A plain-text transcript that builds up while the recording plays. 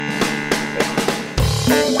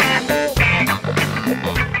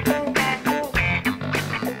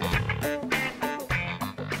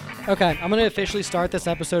Okay, I'm going to officially start this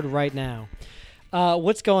episode right now.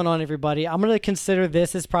 What's going on, everybody? I'm going to consider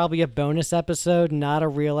this as probably a bonus episode, not a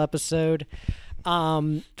real episode.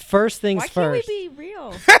 First things first. Why can't we be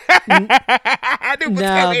real?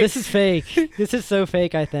 No, this is fake. This is so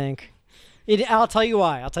fake, I think. I'll tell you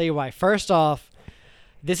why. First off,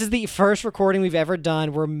 this is the first recording we've ever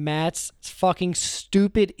done where Matt's fucking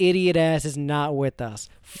stupid idiot ass is not with us.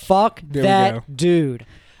 Fuck that dude.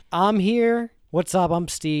 I'm here. What's up? I'm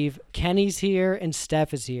Steve. Kenny's here and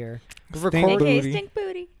Steph is here. Stink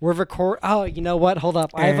booty. Oh, you know what? Hold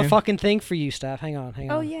up. I have a fucking thing for you, Steph. Hang on.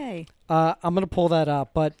 Oh, yay. I'm going to pull that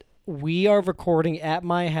up, but we are recording at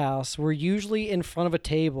my house. We're usually in front of a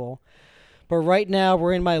table, but right now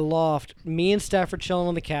we're in my loft. Me and Steph are chilling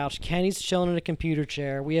on the couch. Kenny's chilling in a computer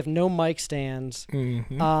chair. We have no mic stands.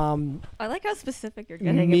 Mm-hmm. I like how specific you're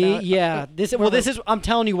getting about. Yeah. I'm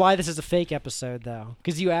telling you why this is a fake episode, though,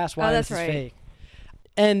 because you asked why this is fake.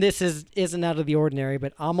 And this isn't out of the ordinary,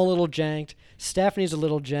 but I'm a little janked. Stephanie's a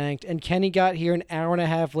little janked. And Kenny got here an hour and a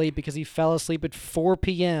half late because he fell asleep at 4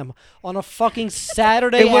 p.m. on a fucking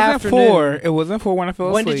Saturday afternoon. It wasn't 4 when I fell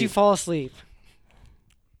asleep. When did you fall asleep?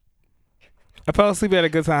 I fell asleep at a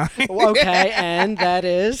good time. Okay, and that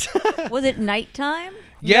is? Was it nighttime?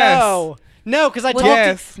 Yes. No, because I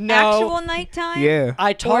talked to... No. Actual nighttime? Yeah.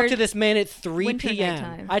 I talked to this man at 3 p.m.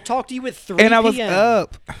 Nighttime. I talked to you at 3 p.m. And I was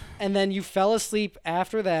up. And then you fell asleep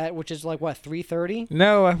after that, which is like, what, 3:30?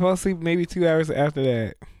 No, I fell asleep maybe 2 hours after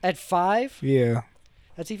that. At 5? Yeah.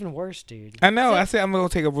 That's even worse, dude. I know. I said I'm going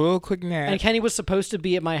to take a real quick nap. And Kenny was supposed to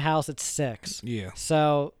be at my house at 6. Yeah.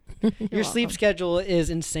 So your sleep schedule is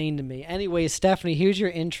insane to me. Anyways, Stephanie, here's your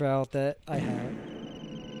intro that I have.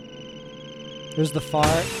 There's the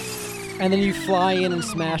fart. And then you fly in and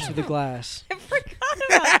smash through the glass. I forgot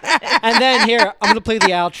about that. And then here, I'm going to play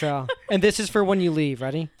the outro. And this is for when you leave.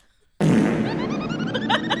 Ready?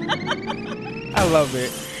 I love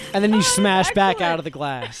it. And then you smash back out of the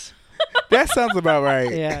glass. That sounds about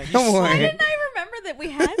right. Yeah. Come on. Why didn't I remember that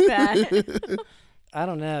we had that? I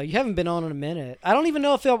don't know. You haven't been on in a minute. I don't even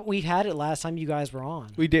know if we had it last time you guys were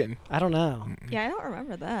on. We didn't. I don't know. Yeah, I don't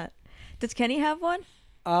remember that. Does Kenny have one?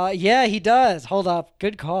 Yeah, he does. Hold up.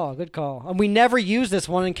 Good call. And we never use this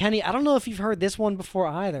one. And Kenny, I don't know if you've heard this one before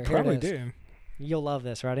either. Probably did. You'll love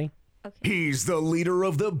this. Ready? Okay. He's the leader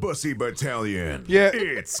of the Bussy Battalion. Yeah.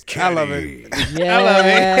 It's Kenny. I love it. Yeah. I love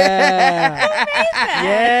it.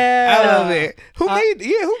 Yeah. I love it. Who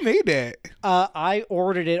made that? I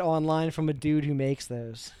ordered it online from a dude who makes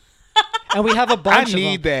those. And we have a bunch of them. I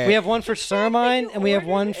need that. We have one for Siermine and we have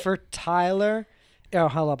one for Tyler. Oh,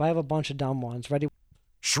 hold up. I have a bunch of dumb ones. Ready?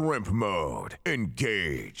 Shrimp mode.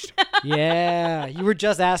 Engaged. Yeah. You were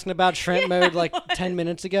just asking about shrimp mode like 10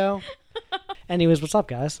 minutes ago. Anyways, what's up,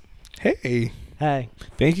 guys? Hey.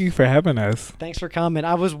 Thank you for having us. Thanks for coming.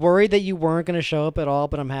 I was worried that you weren't going to show up at all,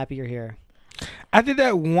 but I'm happy you're here. I did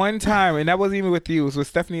that one time, and that wasn't even with you. It was with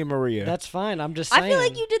Stephanie and Maria. That's fine. I'm just saying. I feel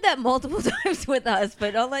like you did that multiple times with us,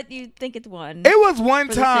 but I'll let you think it's one. It was one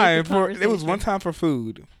time for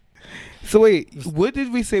food. So wait, what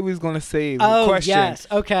did we say we was going to say? Yes.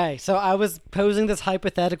 Okay. So I was posing this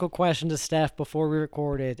hypothetical question to Steph before we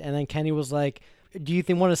recorded, and then Kenny was like, do you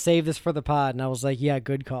want to save this for the pod? And I was like, yeah,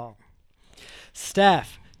 good call.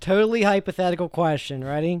 Steph, totally hypothetical question.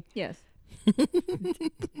 Ready? Yes.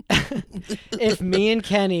 If me and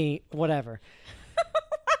Kenny, whatever,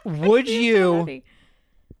 would you,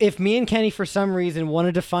 if me and Kenny for some reason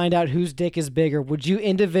wanted to find out whose dick is bigger, would you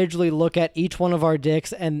individually look at each one of our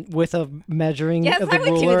dicks and with a measuring of the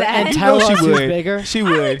ruler and tell us who's bigger? She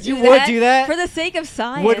would. You would do that? For the sake of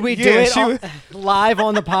science. Would we do it live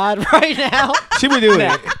on the pod right now? She would do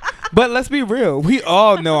it. But let's be real. We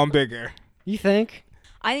all know I'm bigger. You think?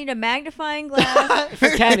 I need a magnifying glass. For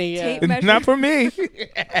Kenny, not for me.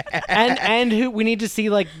 and who we need to see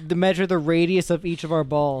measure the radius of each of our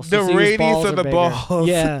balls. The radius of the balls.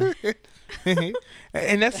 Yeah.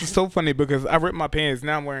 And that's so funny because I ripped my pants.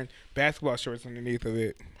 Now I'm wearing basketball shorts underneath of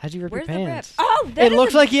it. How'd you rip Where's your pants? The rip? Oh, it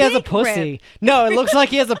looks like he has a pussy. Rip. No, it looks like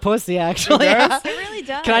he has a pussy. Actually, it really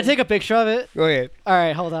does. Can I take a picture of it? Go ahead. All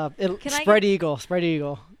right, hold up. Spread eagle.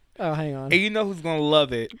 Oh, hang on. And you know who's gonna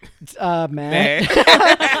love it?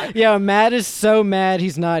 Matt. Yeah, Matt is so mad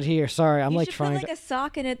he's not here. Sorry, I'm trying to put a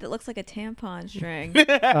sock in it that looks like a tampon string. Oh,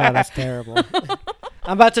 that's terrible.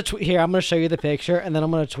 I'm about to tweet. Here, I'm gonna show you the picture, and then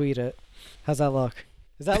I'm gonna tweet it. How's that look?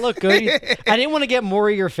 Does that look good? I didn't want to get more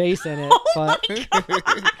of your face in it, but be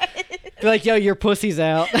like, yo, your pussy's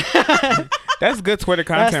out. That's good Twitter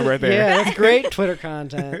content right there. Yeah, that's great Twitter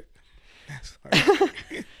content.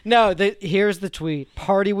 No, here's the tweet.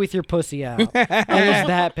 Party with your pussy out. And it's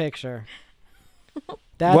that picture.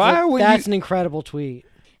 That's an incredible tweet.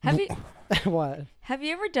 Have you What? have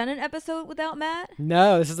you ever done an episode without Matt?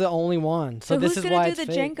 No, this is the only one. So this who's is gonna why do it's the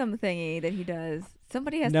fake. Jenkum thingy that he does?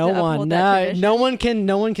 Somebody has No to one. uphold that No, tradition.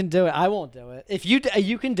 no one can do it. I won't do it. If you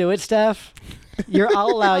can do it, Steph, I'll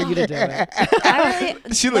allow you to do it. I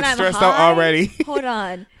really, She when looks I'm stressed out high- already. Hold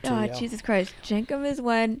on. Oh, real. Jesus Christ. Jenkum is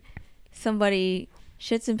when somebody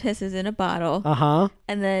shits and pisses in a bottle, Uh-huh.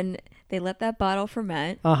 and then they let that bottle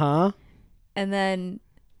ferment, Uh-huh. and then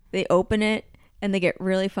they open it, and they get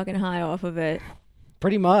really fucking high off of it.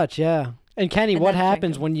 Pretty much, yeah. And Kenny, And what that's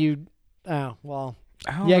happens Jenkum. when you well,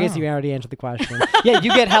 don't yeah, I guess know. you already answered the question. Yeah,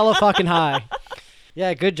 you get hella fucking high.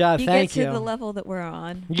 Yeah, good job. You Thank get to you. the level that we're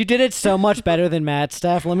on. You did it so much better than Matt,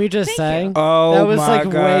 Steph. Let me just Thank say. you. Oh, That was, my like,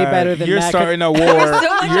 God. way better than You're Matt starting a war. So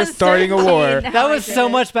much You're starting a uncertainty war. in how That I was did so it.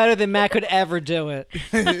 much better than Matt could ever do it.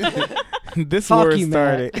 This Fuck war you,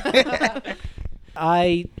 Matt. started.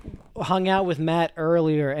 I hung out with Matt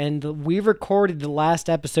earlier, and we recorded the last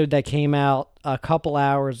episode that came out a couple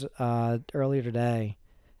hours earlier today.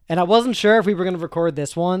 And I wasn't sure if we were going to record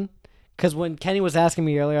this one, because when Kenny was asking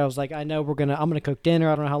me earlier, I was like, I know I'm going to cook dinner.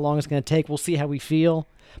 I don't know how long it's going to take. We'll see how we feel.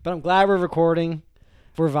 But I'm glad we're recording.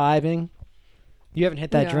 We're vibing. You haven't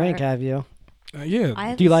hit that We drink, are. have you? Yeah. I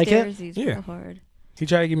have Do you the like it? Stairs Yeah. real hard. He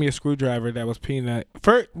tried to give me a screwdriver that was peanut.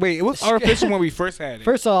 Wait, it was artificial when we first had it.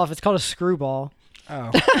 First off, it's called a screwball. Oh.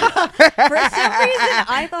 For some reason,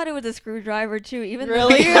 I thought it was a screwdriver too. Even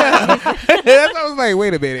Really? That's what I was like,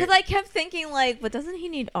 wait a minute. because I kept thinking like, but doesn't he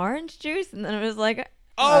need orange juice? And then I was like,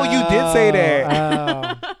 Oh, you did say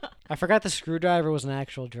that. Oh. I forgot the screwdriver was an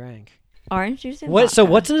actual drink. orange juice and What? So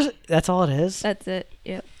vodka. what's in it? That's all it is? That's it.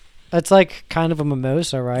 Yep. That's like kind of a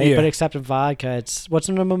mimosa, right? Yeah. But except in vodka, it's what's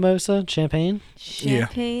in a mimosa? Champagne?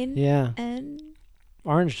 Champagne Yeah, and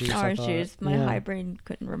orange juice. I orange thought. juice. My yeah. high brain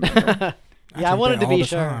couldn't remember. Yeah, I drink wanted that to be all the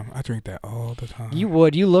sure. time. I drink that all the time. You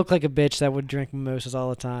would. You look like a bitch that would drink mimosas all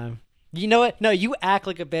the time. You know what? No, you act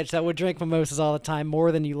like a bitch that would drink mimosas all the time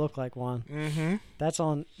more than you look like one. Mm-hmm. That's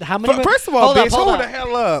on. How many? First of all, hold bitch, up, hold hold the up.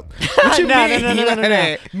 hell up. What you no, mean? no.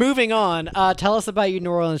 That? Moving on. Tell us about your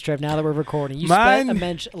New Orleans trip now that we're recording. You Mine-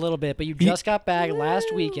 spent a little bit, but you just got back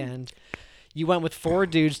last weekend. You went with 4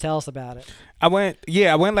 dudes. Tell us about it. I went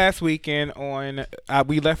last weekend on.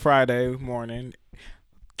 We left Friday morning.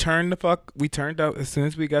 We turned up as soon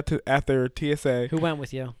as we got to after TSA. Who went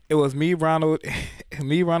with you? It was me, Ronald, and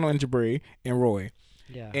Jabri and Roy,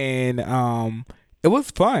 Yeah. and it was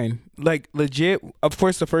fun. Like legit. Of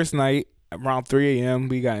course, the first night around 3 a.m.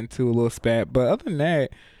 we got into a little spat, but other than that.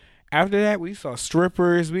 After that, we saw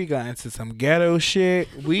strippers. We got into some ghetto shit.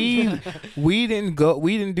 We didn't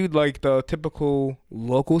do like the typical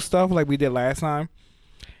local stuff like we did last time.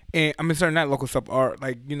 And I mean, sorry, not local stuff, or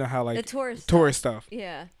like you know how like the tourist. tourist stuff.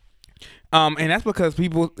 Yeah. And that's because we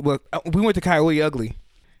went to Coyote Ugly.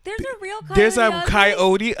 There's a real Coyote There's a Ugly?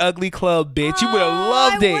 Coyote Ugly club, bitch. You would have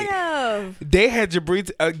loved I it. would've. They had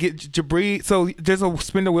Jabri. So there's a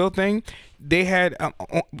spin the wheel thing. They had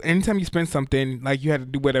anytime you spend something, like you had to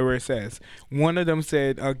do whatever it says. One of them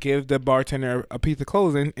said, "Give the bartender a piece of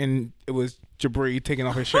clothing," and it was Jabri taking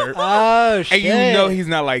off his shirt. Oh shit! And you know he's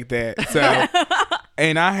not like that. So,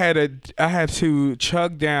 and I had to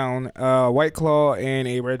chug down a White Claw and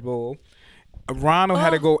a Red Bull. Ronald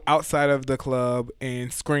had to go outside of the club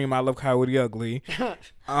and scream, "I love Coyote Ugly."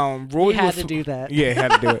 Roy He had to do that. Yeah, he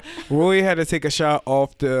had to do it. Roy had to take a shot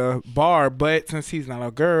off the bar, but since he's not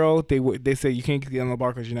a girl, they say you can't get on the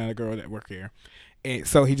bar because you're not a girl that work here, and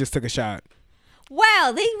so he just took a shot.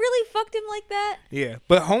 Wow, they really fucked him like that. Yeah,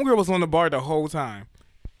 but homegirl was on the bar the whole time.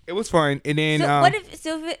 It was fun, and then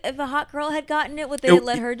So what if a hot girl had gotten it? Would they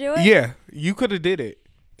let her do it? Yeah, you could have did it.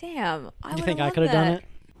 Damn. You think I could have done it?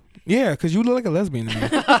 Yeah, because you look like a lesbian to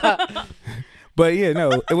me. But yeah,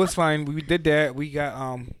 no, it was fine. We did that. We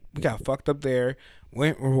got fucked up there.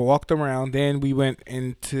 Walked around. Then we went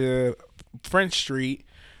into French Street.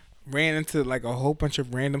 Ran into like a whole bunch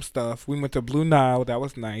of random stuff. We went to Blue Nile. That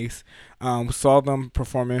was nice. Saw them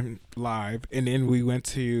performing live. And then we went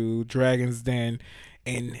to Dragon's Den.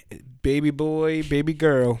 And baby boy, baby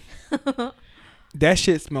girl. That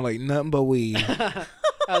shit smelled like nothing but weed.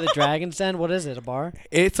 Oh, the Dragon's Den. What is it? A bar?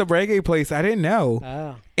 It's a reggae place. I didn't know.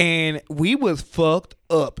 Oh. And we was fucked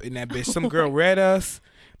up in that bitch. Some girl read us.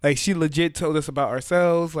 Like, she legit told us about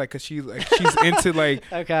ourselves. Like, cause she's into like.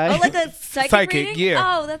 Okay. Oh, like a psychic reading?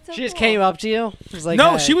 yeah. Oh, that's so She just cool. came up to you. She was like,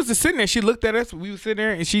 No, hey. she was just sitting there. She looked at us. We was sitting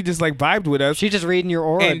there, and she just like vibed with us. She just reading your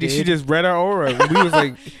aura, and dude. she just read our aura. And we was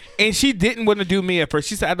like, and she didn't want to do me at first.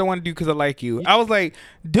 She said, "I don't want to do because I like you." I was like,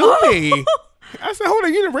 "Do me." I said, "Hold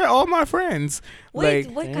on, you done read all my friends." Wait,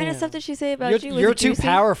 Like, what kind Damn. of stuff did she say about you? Was You're it too juicy?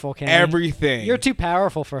 powerful, Kenny. everything. You're too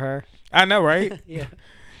powerful for her. I know, right? Yeah.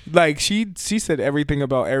 Like she said everything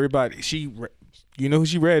about everybody. You know who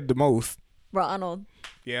she read the most? Ronald.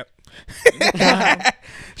 Yep.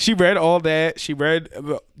 She read all that. She read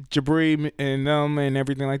about Jabri and them and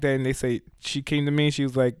everything like that. And they say she came to me. And she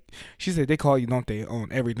was like, she said they call you, don't they,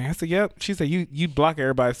 on everything? I said, yep. She said you block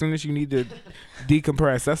everybody as soon as you need to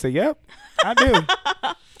decompress. I said, yep, I do.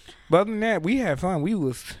 But other than that, we had fun.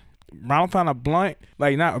 Ronald found a blunt,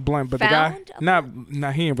 like not a blunt, but the guy, not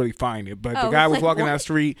he didn't really find it, but the guy was walking down the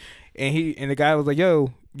street, and the guy was like,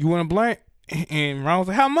 "Yo, you want a blunt?" And Ronald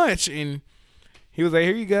was like, "How much?" And he was like,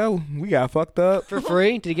 "Here you go." We got fucked up For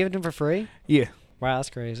free? Did he give it to him for free? Yeah. Wow, that's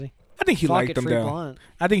crazy. I think he Fuck liked it, them free though. blunt.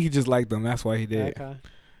 I think he just liked them. That's why he did. Okay.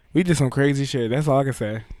 We did some crazy shit. That's all I can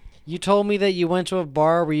say. You told me that you went to a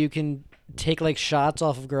bar where you can take like shots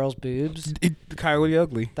off of girls' boobs. Coyote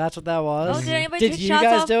Ugly. That's what that was. Oh, did anybody Did take you shots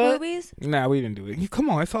guys off do it? boobies? Nah, we didn't do it. Come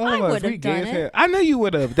on, it's all I of us. would've We gay done as it. hell. I know you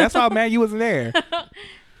would have. That's how mad you wasn't there.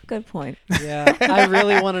 Good point. Yeah, I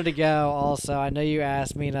really wanted to go. Also, I know you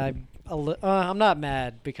asked me, and I'm not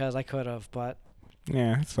mad because I could have, but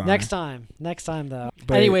Yeah, it's fine. next time though.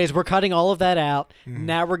 But- Anyways, we're cutting all of that out. Mhm.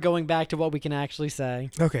 Now we're going back to what we can actually say.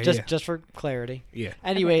 Okay. Just for clarity. Yeah.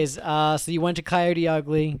 Anyways, so you went to Coyote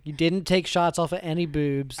Ugly. You didn't take shots off of any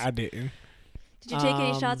boobs. I didn't. Did you take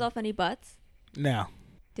any shots off any butts? No.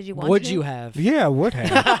 Did you want Would to? you have? Yeah, I would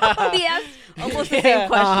have. He asked almost the Yeah, same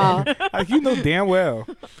question. Like, you know damn well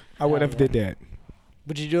I would have did that.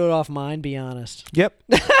 Would you do it off mine? Be honest. Yep.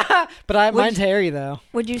 But mine's hairy though.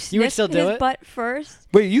 Would you sniff would still do his it? butt first?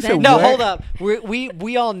 Wait, you said Then- No, what? hold up.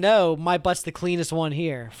 We all know my butt's the cleanest one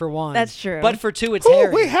here. For one, That's true. But for two, it's Ooh,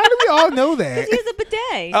 hairy. wait, how do we all know that? Use a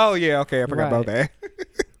bidet. Oh yeah, okay, I forgot about Right.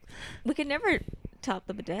 that. We could never top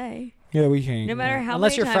the bidet. Yeah, we can't. No matter how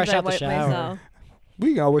Unless many you're times fresh I out the wipe shower. myself.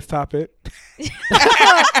 We can always top it.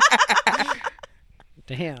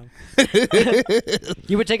 Damn.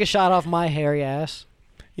 You would take a shot off my hairy ass.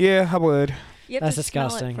 Yeah, I would. You have That's to smell it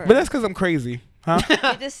disgusting. first. But that's because I'm crazy. Huh? You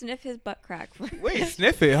just sniff his butt crack first. Wait,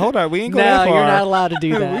 sniff it. Hold on. We ain't No, going that far. you're not allowed to do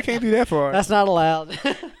we that. can't do that far. That's not allowed.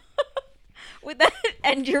 Would that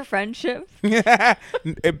end your friendship?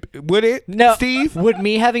 Would it? No. Steve? Would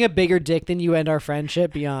me having a bigger dick than you end our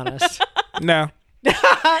friendship? Be honest. No. Would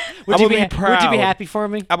I you would be be Would you proud. be happy for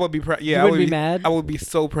me? I would be proud. Yeah, You I wouldn't would be mad? I would be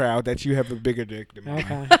so proud that you have a bigger dick than mine.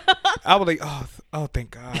 Okay. I would like, oh,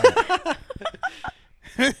 thank God.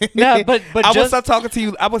 No, but I would just stop talking to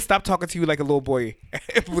you. I would stop talking to you like a little boy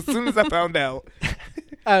as soon as I found out.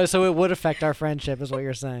 oh, so it would affect our friendship, is what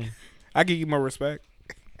you're saying. I give you more respect.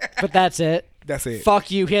 But that's it. That's it.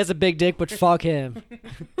 Fuck you. He has a big dick, but fuck him.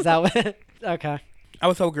 Is that what? Okay. I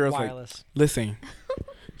would tell girls like, Wireless. listen,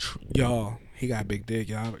 y'all, he got a big dick.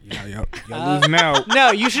 Y'all losing out.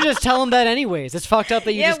 No, you should just tell him that anyways. It's fucked up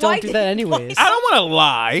that you Yeah, just why don't do did- that anyways. I don't want to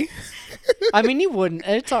lie. I mean, you wouldn't.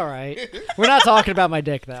 It's all right. We're not talking about my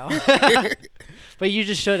dick though. But you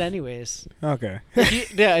just should anyways. Okay.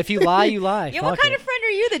 If you lie, you lie. Yeah, Fuck what kind it. of friend are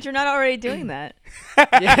you that you're not already doing that?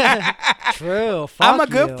 Yeah, true. Fuck I'm a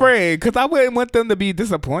good you. friend because I wouldn't want them to be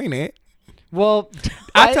disappointed. Well,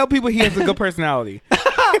 I tell people he has a good personality.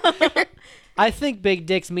 I think big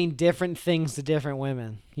dicks mean different things to different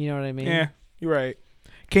women. You know what I mean? Yeah, you're right.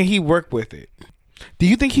 Can he work with it? Do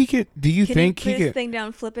you think he could? Do you Can think he he put his could? thing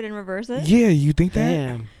down, flip it, and reverse it? Yeah, you think that?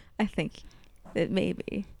 Damn. I think that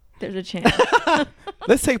maybe there's a chance.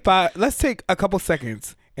 Let's take a couple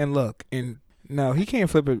seconds and look. And no, he can't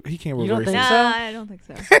flip it. He can't You don't reverse think it. so? I don't think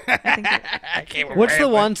so. I think that, What's the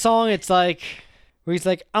one song? It's like where he's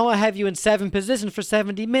like, "I'm gonna have you in 7 positions for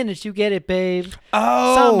 70 minutes. You get it, babe."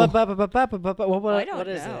 Oh, What I don't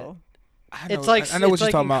is know. I know, It's like I know what it's you're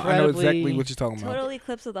like talking about. I know exactly incredibly- what you're talking about. Total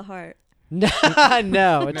eclipse of the heart. it?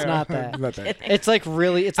 No, it's No, not that. Not that. It's like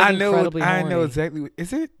really. It's like I know. incredibly I know horny. exactly.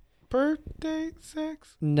 Is it birthday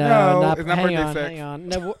sex? No, not, it's not hang birthday on, sex. hang on.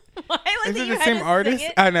 No, I like Is that it you the had same to artist? sing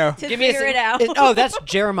it I know. to give me a figure se- it out. oh, that's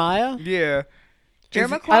Jeremiah. Yeah.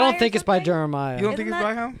 Jeremiah. I don't think it's by Jeremiah. You don't Isn't think it's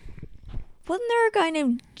that- by him? Wasn't there a guy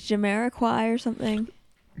named Jamiroquai or something?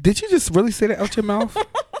 Did you just really say that out your mouth?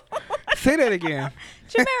 Say that again.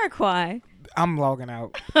 Jamiroquai. I'm logging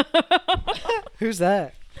out. Who's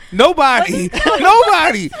that? Nobody.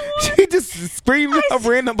 Nobody. She just screamed up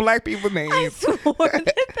random black people I names. swore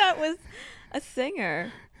that was a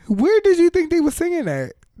singer Where did you think they were singing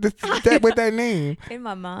that? That with that name? in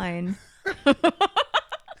my mind.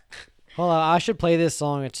 Hold on, I should play this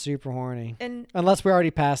song. It's super horny. And Unless we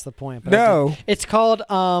already passed the point. But No. it's called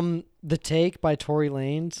 "The Take" by Tory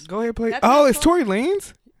Lanez. Go ahead, play. That's Oh, not it's cool. Tory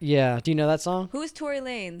Lanez, Yeah, do you know that song? who's Tory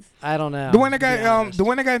Lanez? I don't know. the one that to be got honest. the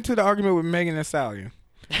one that got into the argument with Megan Thee Stallion.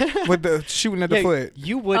 with the shooting at the foot.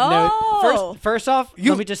 You would Oh. know. First off,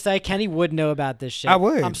 let me just say, Kenny would know about this shit. I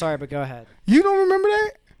would. I'm sorry, but go ahead. You don't remember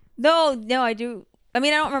that? No, I do. I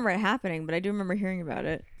mean, I don't remember it happening, but I do remember hearing about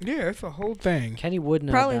it. Yeah, it's a whole thing. Kenny would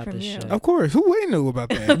know Probably about from this you. shit. Of course. Who wouldn't know about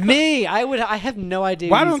that? Me, I have no idea.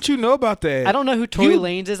 Why don't you know about that? I don't know who Tory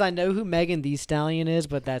Lanez is. I know who Megan Thee Stallion is,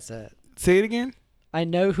 but that's it. Say it again. I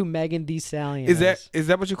know who Megan Thee Stallion is. Is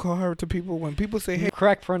that what you call her to people when people say, "Hey"?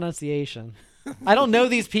 Correct pronunciation. I don't know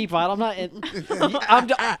these people.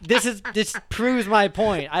 This proves my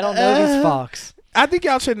point. I don't know these fucks. I think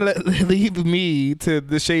y'all should leave me to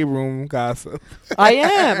the shade room gossip. I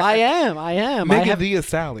am. Megan Thee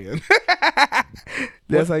Stallion.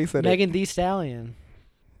 That's how you said Megan Thee Stallion.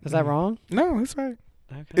 Is that wrong? it. No, it's right.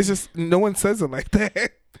 Okay. It's just no one says it like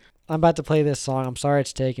that. I'm about to play this song. I'm sorry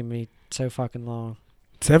it's taking me so fucking long.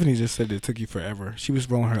 Stephanie just said it took you forever. She was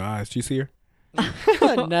rolling her eyes. Do you see her?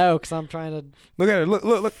 No, because I'm trying to. Look at her. Look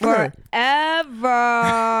at her. Ever.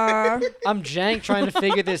 I'm jank trying to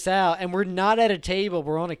figure this out, and we're not at a table.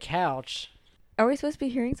 We're on a couch. Are we supposed to be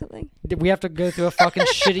hearing something? We have to go through a fucking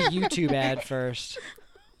shitty YouTube ad first.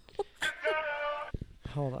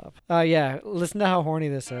 Hold up. Oh yeah, listen to how horny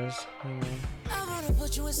this is. Hang on.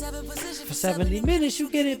 For 70 minutes, you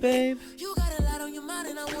get it, babe.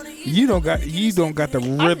 You don't got the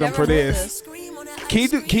rhythm for this.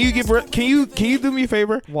 Can you do me a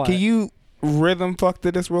favor? What? Can you rhythm fuck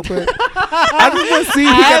to this real quick? I just want to see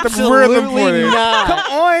if you got the rhythm for Absolutely this. not. Come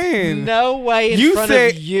on. No way in front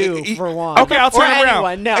of you, for one. Okay, I'll turn Or around.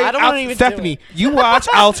 anyone. No, I don't want to even Stephanie, do it. you watch.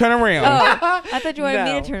 I'll turn around. Oh, I thought you wanted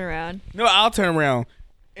me No. to turn around. No, I'll turn around.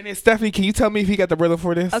 And then Stephanie, can you tell me if he got the rhythm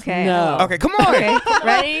for this? Okay. No. Okay, come on. Okay.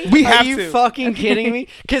 Ready? We Are have you to. fucking kidding me?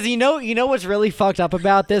 Because you know what's really fucked up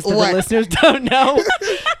about this that the listeners don't know?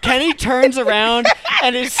 Kenny turns around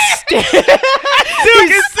and is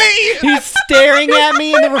he's staring at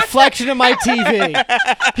me in the reflection of my TV.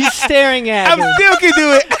 He's staring at me. I still can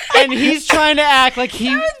do it. And he's trying to act like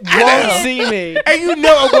he won't see me. And you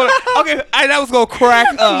know I'm gonna. Okay, I was gonna crack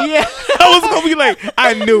up. Yeah. I was gonna be like,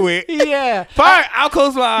 I knew it. Yeah. Fine, I'll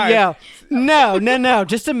close my eyes. Yeah. No.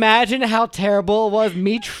 Just imagine how terrible it was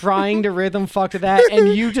me trying to rhythm fuck to that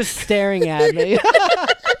and you just staring at me.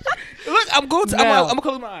 Look, I'm going to. No. I'm gonna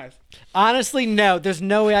close my eyes. Honestly, no. There's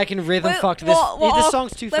no way I can rhythm fuck to this. This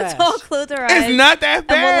song's too let's fast. all close our eyes. It's not that and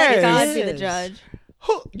we'll let bad. God be It the is. judge.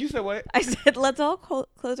 You said what? I said, let's all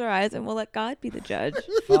close our eyes and we'll let God be the judge.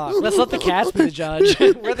 Fuck. Let's let the cats be the judge.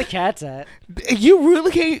 Where the cats at? You really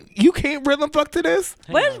can't. You can't rhythm fuck to this.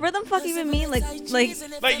 What does rhythm fuck even mean? Like,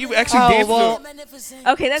 Like you actually dance to it.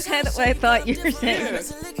 okay, that's kind of what I thought you were saying.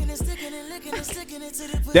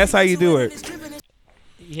 That's how you do it.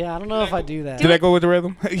 Yeah, I don't know if I do that. Did I go with the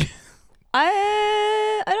rhythm?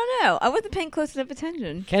 I don't know. I wasn't paying close enough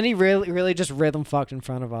attention. Kenny really just rhythm fucked in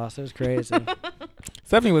front of us. It was crazy.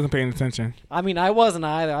 Stephanie wasn't paying attention. I mean, I wasn't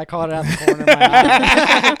either. I caught it out the corner of my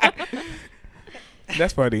eye.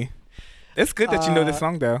 That's funny. It's good that you know this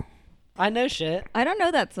song though. I know shit. I don't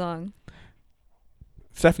know that song.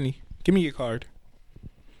 Stephanie, give me your card.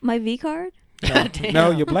 My V card?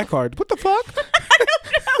 No, your black card. What the fuck?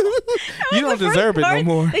 You don't deserve it no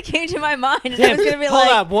more. That came to my mind. And I Damn, was gonna be hold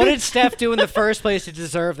like, up. What did Steph do in the first place to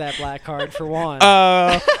deserve that black card for one?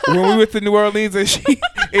 When we went to New Orleans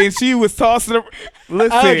and she was tossing.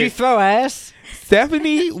 Listen, Oh, did you throw ass?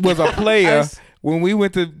 Stephanie was a player when we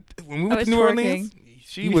went to New twerking. Orleans.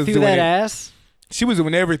 She You was threw doing that it. ass? She was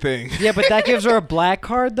doing everything. Yeah, but that gives her a black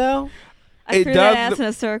card, though? I It threw does that ass the- in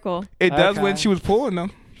a circle. It does when Okay. she was pulling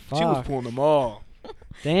them. She was Fuck. pulling them all.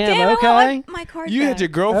 Damn, Damn, I okay. want my card You had back. your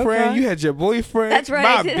girlfriend. Okay. You had your boyfriend. That's right,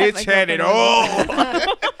 My I did have bitch my had it girlfriend.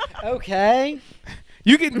 all. Okay.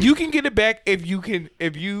 You can get it back if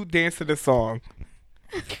you dance to the song.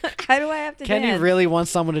 How do I have to Kenny dance? really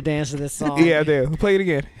wants someone to dance to this song. Yeah, there. Play it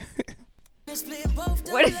again.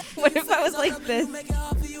 What if I was like this?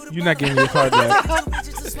 You're not getting your card back.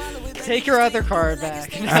 Take your other card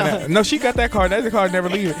back. No, she got that card. That card never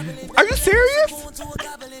leaves. Are you serious?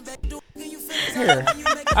 Here,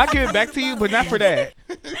 I'll give it back to you, but not for that.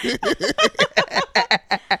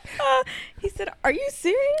 He said, "Are you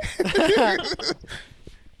serious?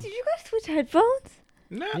 Did you guys switch headphones?"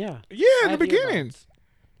 No. Yeah. Yeah, I in the have beginning. earbuds.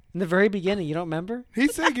 In the very beginning, you don't remember? He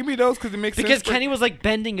said, "Give me those because it makes Because sense." for- Kenny was like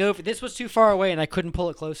bending over. This was too far away, and I couldn't pull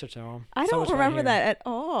it closer to him. I So don't it's right remember here. that at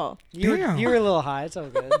all. You were, Damn. you were a little high. It's all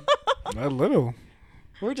good. A little.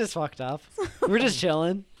 We're just fucked up. We're just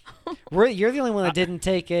chilling. You're the only one that didn't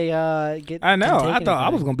take a get. I know. didn't I take thought I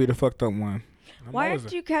was anything. gonna be the fucked up one. Why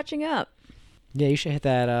aren't you catching up? Yeah, you should hit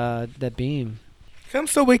that beam. I'm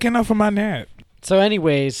still waking up from my nap. So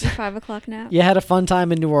anyways, 5 o'clock nap. you had a fun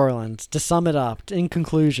time in New Orleans. To sum it up, in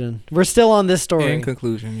conclusion, we're still on this story. In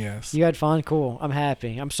conclusion, yes. You had fun? Cool. I'm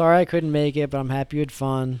happy. I'm sorry I couldn't make it, but I'm happy you had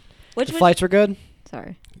fun. Which The was, flights were good?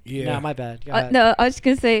 sorry. Yeah. No, my bad. Go ahead. No, I was just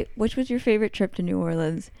going to say, which was your favorite trip to New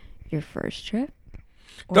Orleans? Your first trip?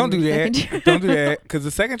 Or Don't do your that. second trip? Don't do that. Because the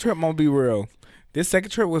second trip won't be real. This second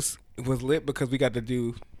trip was lit because we got to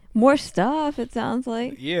do. More stuff, it sounds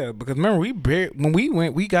like. Yeah, because remember when we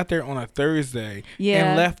went, we got there on a Thursday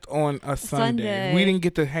and left on a Sunday. We didn't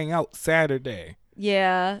get to hang out Saturday.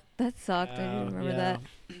 Yeah, that sucked. I didn't remember that.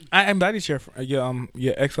 I invited your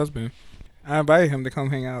ex-husband. I invited him to come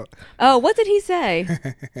hang out. Oh, what did he say?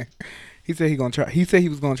 He said he gonna try. He said he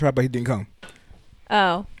was gonna try, but he didn't come.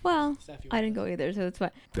 Oh, well, I didn't go either, so it's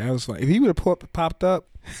fine. That was fun. If he would have popped up,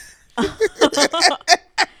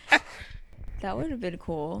 That would have been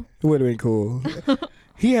cool. it would have been cool.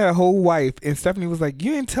 He had a whole wife, and Stephanie was like,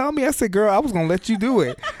 "You didn't tell me." I said, "Girl, I was gonna let you do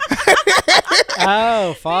it."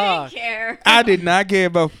 Oh, I fuck. didn't care. I did not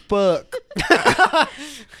give a fuck.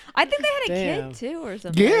 I think they had a Damn. kid too, or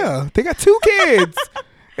something. Yeah, they got 2 kids,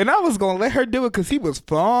 and I was gonna let her do it because he was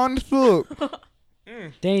fond as fuck.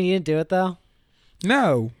 Dane, you didn't do it, though?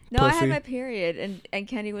 No, No, I pussy. had my period, and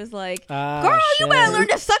Kenny was like, Ah, "Girl, you shit. better learn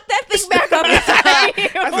to suck that thing back up inside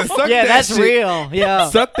you." I said, suck Yeah, that that's shit. real. Yeah.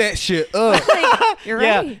 Suck that shit up. Like, you're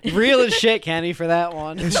Yeah, right. real as shit, Kenny, for that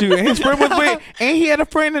one. And shoot, and his friend was with, and he had a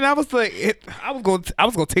friend, and I was like, I was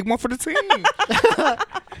gonna take one for the team. I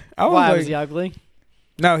was Why, like, was he ugly?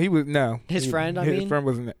 no, he was no. His friend, I his mean? friend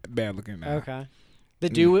wasn't bad looking. No. Okay. The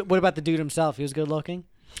dude, what about the dude himself? He was good looking?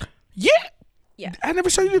 Yeah. Yeah. I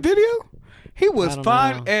never showed you the video. He was I don't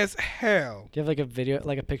fine know. as hell. Do you have like a video,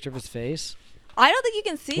 like a picture of his face? I don't think you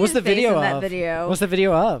can see What's his the face video in that of? video. What's the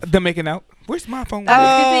video of? The making out. Where's my phone? I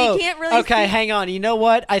was gonna say, you can't really okay, see- hang on. You know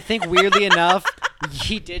what? I think weirdly enough,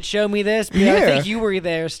 he did show me this. But I Yeah. think you were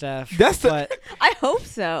there, Steph. That's the- But I hope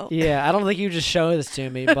so. yeah, I don't think you just showed this to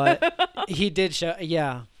me, but he did show.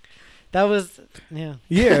 Yeah, that was yeah.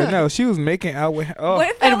 Yeah, no, she was making out with. Oh, What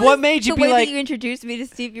if that And what was made you the be way like- that you introduced me to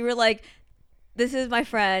Steve? You were like, "This is my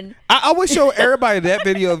friend." I always show everybody that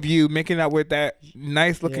video of you making out with that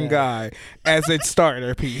nice looking Yeah. guy as a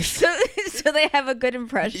starter piece. So they have a good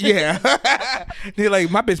impression. Yeah, they're like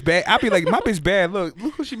my bitch bad. I'll be like my bitch bad. Look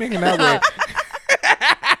who she making out with.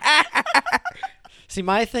 See,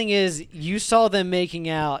 my thing is, you saw them making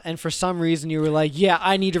out, and for some reason you were like, "Yeah,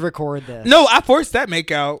 I need to record this." No, I forced that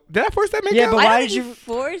make out. Did I force that make Yeah, out? but I why don't did think you-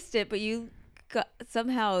 forced it, but you got,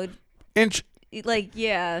 somehow like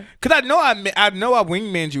yeah, Because I know I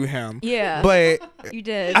wingmaned you him. yeah. But You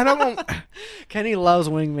did. I don't. Kenny loves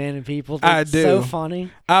wingmaning people. It's I do. So funny.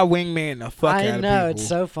 I wingman the fuck out I of people. know it's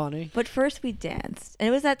so funny. But first we danced, and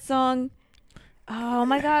it was that song. Oh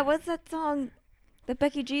my God, what's that song? The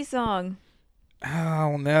Becky G song.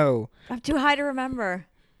 Oh no. I'm too high to remember.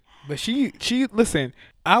 But she listen.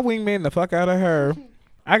 I wingman the fuck out of her.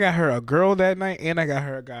 I got her a girl that night, and I got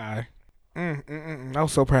her a guy. I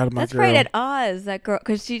was so proud of my That's girl. right at Oz, that girl,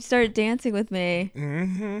 because she started dancing with me.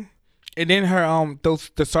 Mm-hmm. And then her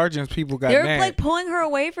the sergeants people got They were mad. like pulling her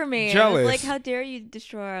away from me. And I was Jealous. like, how dare you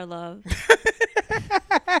destroy our love?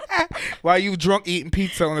 While you drunk eating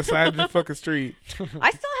pizza on the side of the fucking street. I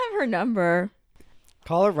still have her number.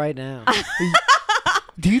 Call her right now.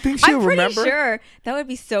 Do you think she'll I'm pretty remember? sure that would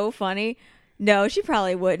be so funny. No, she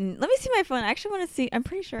probably wouldn't. Let me see my phone. I actually want to see. I'm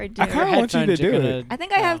pretty sure I do. I kinda want you to Headphones are do gonna- it. I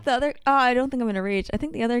think I have the other. Oh, I don't think I'm gonna reach. I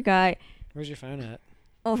think the other guy Where's your phone at?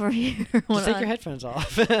 over here. Just Hold take on. your headphones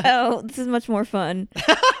off. Oh, this is much more fun.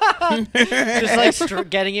 Just like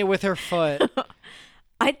getting it with her foot.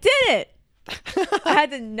 I did it. I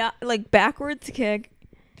had to not like backwards kick.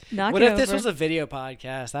 Knock What it if this over. was a video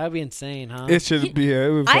podcast? That would be insane, huh? It should be. It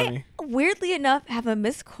was funny. I weirdly enough have a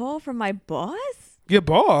missed call from my boss. Your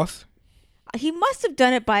boss. He must have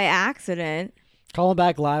done it by accident. Call him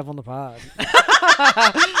back live on the pod.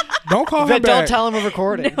 Don't call her But don't back. tell him we're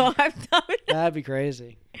recording. No, I've done it. That'd be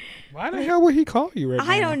crazy. Why the hell would he call you right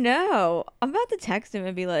now? I don't know. I'm about to text him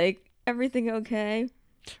and be like, "Everything okay?"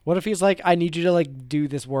 What if he's like, I need you to like do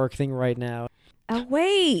this work thing right now? Oh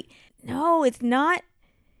wait, no, it's not.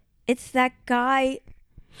 It's that guy.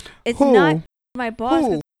 It's Who? not my boss.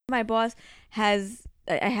 'Cause Who? my boss has.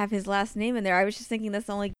 I have his last name in there. I was just thinking that's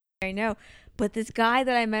the only guy I know. But this guy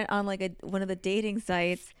that I met on like one of the dating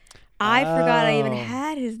sites, I forgot I even Oh.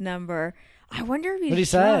 had his number. I wonder if he's What'd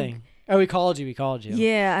he drunk. say? Oh, he called you. He called you.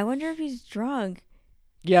 Yeah, I wonder if he's drunk.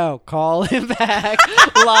 Yo, call him back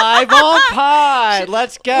live on pod.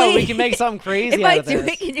 Let's go. We Wait. can make something crazy If out I of do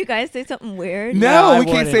this. it, can you guys say something weird? No, I we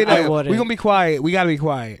can't say wouldn't. I that. wouldn't. We're gonna be quiet. We gotta be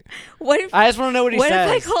quiet. What if I just want to know what he what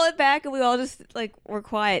says. if I call it back and we all just like we're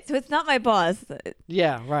quiet? So it's not my boss.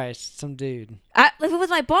 Yeah, right. Some dude. If it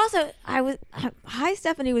was my boss, I was. Hi,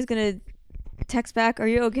 Stephanie was gonna text back. Are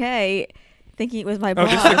you okay? Thinking it was my Oh,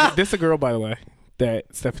 boss. this a girl, by the way.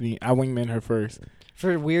 That Stephanie, I wingman her first.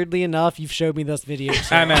 For weirdly enough, you've showed me those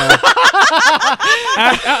videos. I know.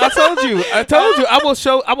 I told you. I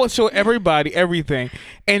will show everybody everything.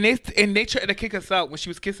 And they tried to kick us out when she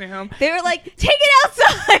was kissing him They were like, take it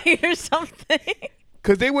outside or something.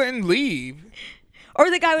 because they wouldn't leave. Or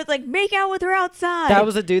the guy was like, make out with her outside. That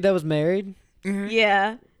was a dude that was married.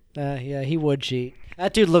 Yeah. Yeah, he would cheat.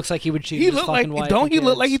 That dude looks like he would cheat. He his look like fucking wife don't and he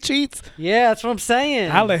look like he kids. cheats? Yeah, that's what I'm saying.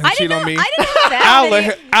 I'll let him I cheat didn't know. on me. I didn't have that I'll let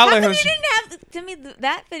video. him- I'll How let come him you sh- didn't have to me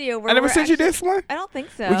that video where I never we're sent you actually- this one. I don't think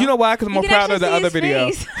so. Well, you know why? Because I'm You more can proud of the actually other see video.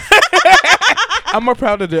 his face. I'm more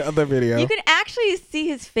proud of the other video. You can actually see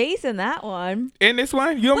his face in that one. In this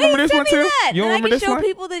one, you don't Wait, remember this send one me too? that. You don't Then remember I can this show one?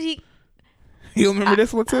 people that he. You don't remember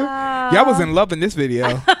this one too? Y'all was in love in this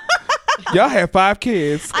video. Y'all had 5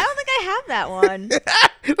 kids. I don't think I have that one.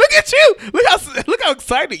 Look at you! Look how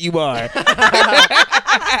excited you are.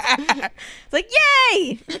 It's like,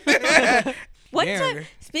 yay! One Damn. time,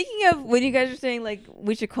 speaking of when you guys were saying like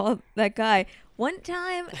we should call that guy, one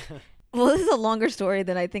time. Well, this is a longer story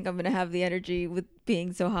than I think I'm gonna have the energy with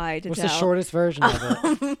being so high to What's tell. the shortest version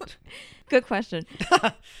of it? Good question.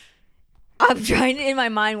 I'm trying to in my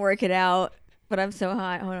mind work it out, but I'm so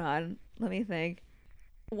high. Hold on, let me think.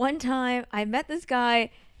 One time I met this guy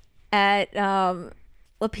at a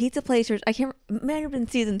pizza place. Or I can't. Might have been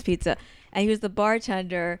Seasons Pizza, and he was the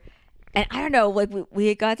bartender. And I don't know, like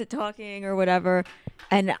we got to talking or whatever,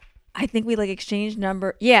 and I think we like exchanged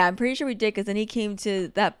number. Yeah, I'm pretty sure we did because then he came to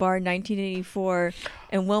that bar in 1984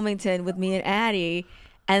 in Wilmington with me and Addie,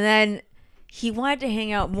 and then he wanted to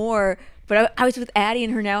hang out more. But I was with Addie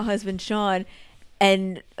and her now husband Sean,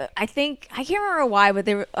 and I can't remember why,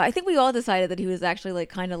 but I think we all decided that he was actually like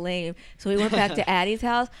kind of lame. So we went back to Addie's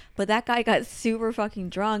house, but that guy got super fucking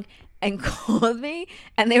drunk and called me,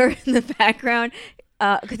 and they were in the background.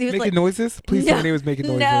 Because he was Making like noises? Please tell me he was making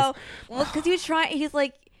noises. No, well, because he was trying. He's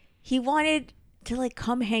like, he wanted to like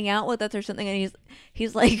come hang out with us or something, and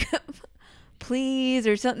he's like, please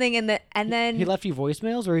or something, and then He left you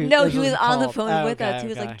voicemails, or no, or he was on the called? phone Oh, with okay, us. He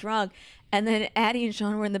was okay. like drunk, and then Addie and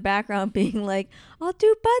Sean were in the background being like, "I'll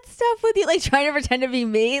do butt stuff with you," like trying to pretend to be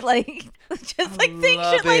me, like just like saying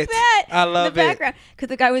love shit like it. that. I love in the it. background because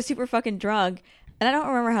the guy was super fucking drunk, and I don't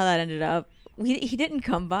remember how that ended up. He didn't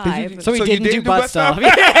come by. you- but- So he So you didn't do didn't do butt butt stuff.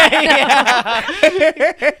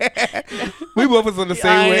 We both was on the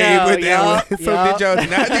same I wave know, with that yup, one. So yup. did y'all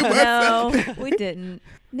not do butt stuff? No, we didn't.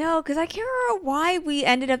 No, because I can't remember why we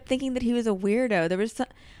ended up thinking that he was a weirdo. There was some,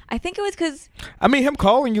 I think it was because I mean, him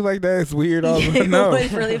calling you like that is weird. it No.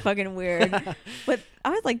 was really fucking weird. But I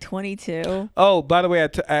was like 22. Oh, by the way, I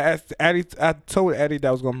asked Addie. I told Addie that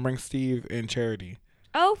I was gonna bring Steve in charity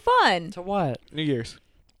Oh, fun! To what? New Year's.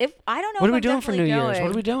 If I don't know, What if are we I'm doing for New definitely Year's? going.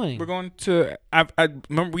 What are we doing? We're going to. I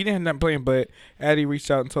remember we didn't end up playing, but Addie reached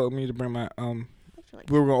out and told me to bring my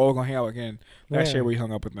We were all gonna hang out again. Last Where? year we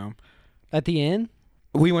hung up with them. At the inn?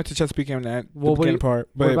 We went to Chesapeake and that Well, the beginning part.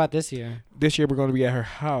 But What about this year? this year we're going to be at her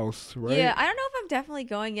house, right? Yeah, I don't know if I'm definitely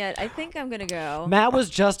going yet. I think I'm gonna go. Matt was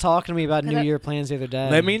just talking to me about 'Cause New I- Year plans the other day.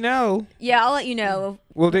 Let me know. Yeah, I'll let you know.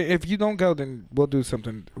 Well, then, if you don't go, then we'll do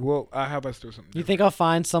something. I'll have us do something. You think I'll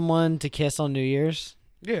find someone to kiss on New Year's?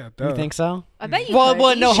 Yeah. You think so? I bet you. Well, could.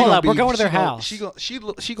 well, no, She hold gonna up. We're be- going to their she gonna- house.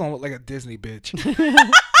 She gonna look like a Disney bitch.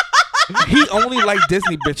 He only like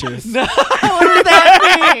Disney bitches. No, what does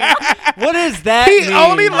that mean? What does that He mean?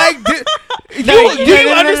 only like. Do No, you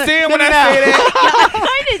no, understand when I no. say that? I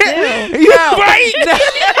kind of do. You right?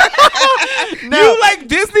 No. You like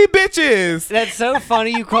Disney bitches. That's so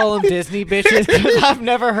funny you call them Disney bitches because I've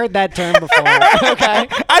never heard that term before. Okay.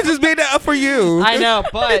 I just made that up for you. I know,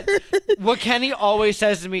 but what Kenny always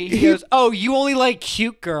says to me, he goes, "Oh, you only like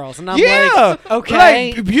cute girls," and I'm Yeah, like,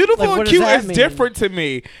 "Okay." Like, beautiful Like, what and does cute that is mean? different to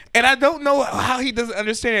me, and I don't know how he doesn't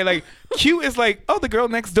understand it. Like, cute is like, oh, the girl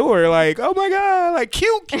next door. Like, oh my god, like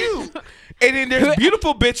cute. And then there's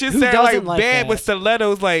beautiful bitches who that are like doesn't like bad that? with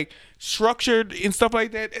stilettos, like structured and stuff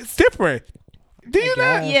like that. It's different. Do you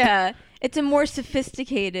not? guess. Yeah, it's a more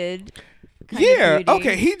sophisticated. Kind Yeah. of beauty.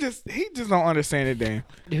 Okay. He just don't understand it. Then.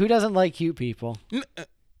 Who doesn't like cute people? His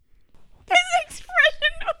expression.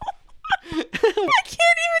 I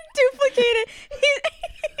can't even duplicate it.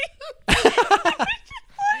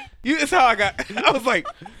 It's how I got. I was like,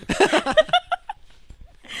 I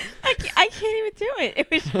can't even do It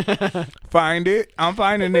was Find it. I'm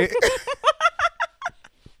finding it.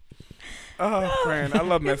 Oh, friend, I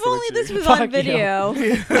love if messing only with this you. was Fuck on you. video.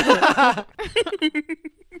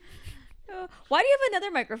 Why do you have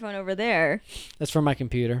another microphone over there? That's for my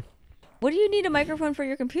computer What do you need a microphone for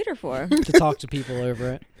your computer for? to talk to people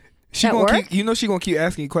over it. She At gonna work? keep. You know she gonna keep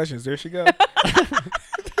asking you questions. There she go.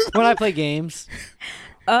 When I play games,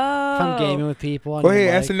 Oh. if I'm gaming with people. I Go need a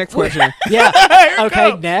ahead. Ask the mic. next question. Yeah.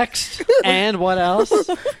 Okay. Next. And what else?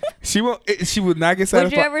 She won't. She would not get Would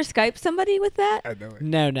satisfied. you ever Skype somebody with that? I know it.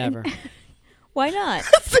 No, never. Why not?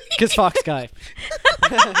 Because fuck Skype.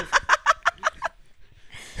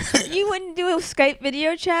 You wouldn't do a Skype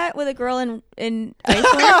video chat with a girl in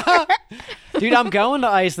Iceland? Dude, I'm going to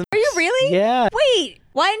Iceland. Are you really? Yeah. Wait,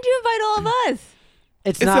 why didn't you invite all of us?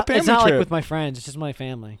 It's a not. family It's not like trip. with my friends. It's just my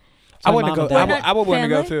family. It's I my wouldn't mom go. and We're dad. not I would want to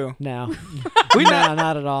go family? too. No. We no, not.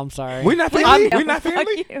 not at all. I'm sorry. We're not Wait, family. no, We're not fuck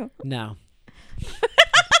family. you. No.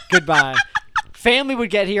 Goodbye. Family would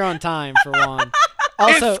get here on time for one.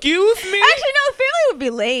 Also, Excuse me. Actually, no, family would be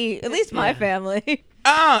late. At least my Yeah. family.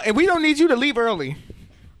 And we don't need you to leave early.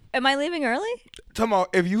 Am I leaving early? Come on,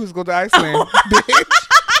 if you was go to Iceland, bitch,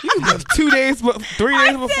 you left 2 days, 3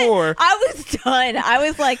 days before. I was done. I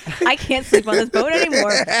was like, I can't sleep on this boat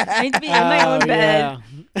anymore. I need to be in my own bed.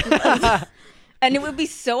 yeah. And it would be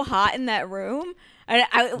so hot in that room. And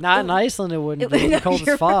Not in Iceland, it wouldn't be. It'd be cold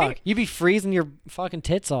You're as fuck. right. You'd be freezing your fucking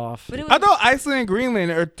tits off. But it would, I thought Iceland and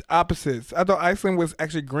Greenland are opposites. I thought Iceland was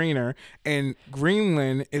actually greener, and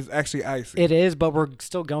Greenland is actually icy. It is, but we're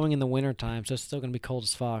still going in the winter time, so it's still gonna be cold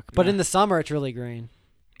as fuck. But in the summer, it's really green.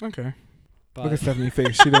 Okay. But Look at Stephanie's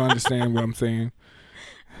face. She don't understand what I'm saying.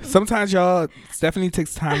 Sometimes, y'all, Stephanie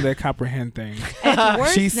takes time to comprehend things. it's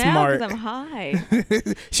worse She's now smart. because I'm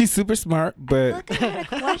high. She's super smart, but Look, I had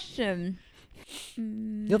a question.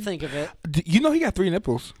 you'll think of it. You know he got 3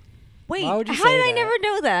 nipples. Wait, Why would you how say did I that? never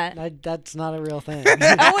know that? That's not a real thing. Oh,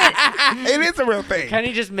 wait. It is a real thing. Can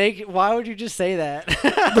you just make it? Why would you just say that?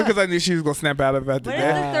 Because I knew she was going to snap out of it after What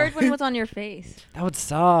that. if the third one was on your face? That would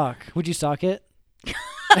suck. Would you suck it?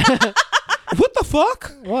 What the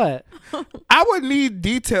fuck? What? I would need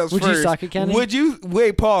details Would you first. suck it, Kenny? Would you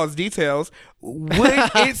wait? Pause. Details. Would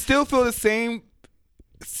it still feel the same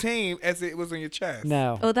as it was on your chest?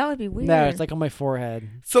 No. Oh, that would be weird. No, it's like on my forehead.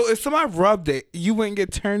 So if somebody rubbed it, you wouldn't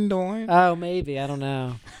get turned on. Oh, maybe. I don't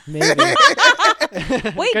know. Maybe.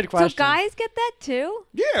 Wait, Good so question. guys get that too?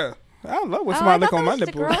 Yeah, I love when Oh, somebody I lick thought on that my was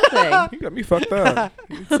just a nipples. girl thing. You got me fucked up.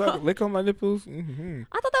 Lick on my nipples. Mm-hmm.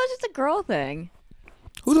 I thought that was just a girl thing.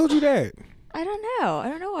 Who told you that? I don't know. I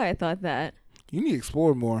don't know why I thought that. You need to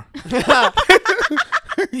explore more.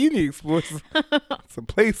 You need to explore some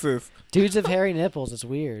places. Dudes have hairy nipples. It's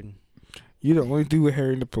weird. You don't only do with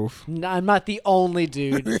hairy nipples. I'm not the only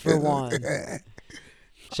dude, for one.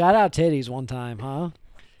 Shout out titties one time, huh?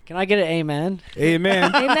 Can I get an amen?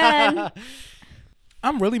 Amen. Amen.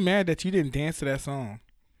 I'm really mad that you didn't dance to that song.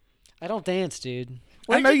 I don't dance, dude.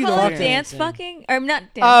 What I know did you you call don't it? dance. Dance fucking? Or not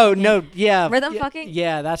dance Oh, fucking. no. Yeah. Rhythm yeah, fucking?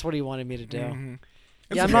 Yeah, that's what he wanted me to do. Mhm.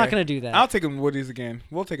 It's Yeah, I'm not okay. going to do that. I'll take him to Woody's again.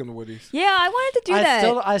 We'll take him to Woody's. Yeah, I wanted to do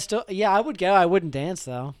that. I still, yeah, I would go. I wouldn't dance,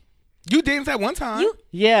 though. You danced at one time. You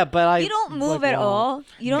Yeah, but I. you don't move like, at won't. all.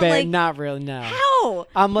 You don't But like. Not really, no. How?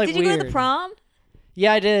 I'm like Did you go to the weird. prom?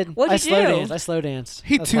 Yeah, I did. What'd I you slow do? danced. I slow danced.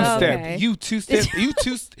 He That's two what I did. step. Okay. You two step.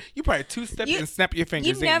 You probably two step You- and snap your fingers.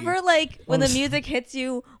 You didn't never like when the music hits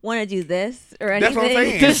you want to do this or anything. That's what I'm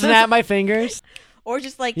saying. Just snap my fingers. Or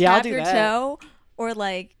just like Yeah, I'll tap do your that. toe or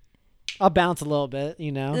like I'll bounce a little bit,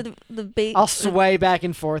 you know. the bass. I'll sway back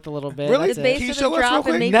and forth a little bit. Really? That's The it. bass Can you of show the us real drop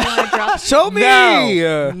quick? and make No. you want to drop. Show me.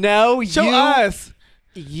 No, Show you, us.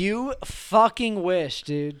 you fucking wish,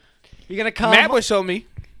 dude. You're gonna come. Matt would show me.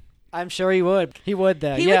 I'm sure he would. He would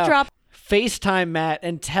though. He yeah. would drop. FaceTime Matt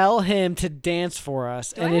and tell him to dance for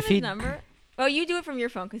us. Do and I if have his he number? Oh, you do it from your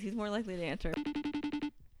phone because he's more likely to answer.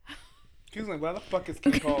 He's like, why the fuck is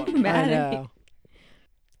Ken calling? Mad I at me. know.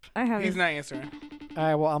 I have. He's his- not answering. All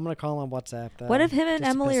right, well, I'm gonna call on WhatsApp though. What if him and just to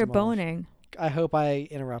Emily piss are him off. boning? I hope I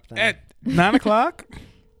interrupt them. At 9 o'clock?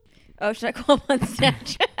 Oh, should I call him on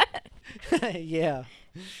Snapchat? yeah.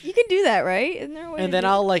 You can do that, right? Isn't there a way? And to then do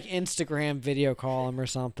I'll like Instagram video call him or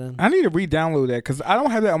something. I need to re-download that because I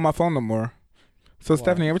don't have that on my phone no more. So What?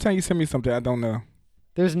 Stephanie, every time you send me something, I don't know.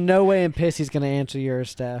 There's no way in piss he's gonna answer yours,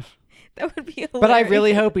 Steph. That would be hilarious. But I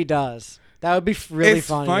really hope he does. That would be really it's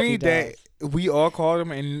funny. funny if he that does. we all called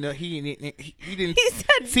him and he didn't. He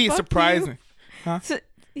said, See, it's "Fuck surprising. you." So,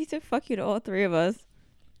 he said, "Fuck you" to all three of us.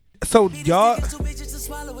 So y'all, Throw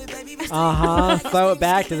it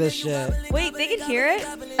back to this shit. Wait, they can hear it?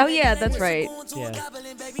 Oh yeah, that's right. Yeah.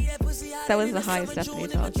 That was the high Stephanie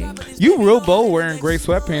talking. you real bold wearing gray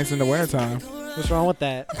sweatpants in the wintertime. What's wrong with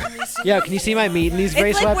that? Yo, can you see my meat in these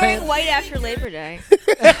gray It's like wearing sweatpants? white after Labor Day.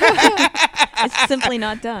 It's simply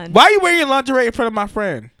not done. Why are you wearing your lingerie in front of my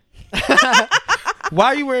friend? Why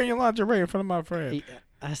are you wearing your lingerie in front of my friend?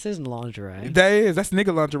 This isn't lingerie. That is. That's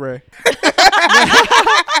nigga lingerie.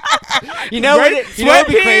 You know what? You know what'd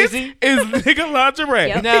be crazy? Is nigga lingerie.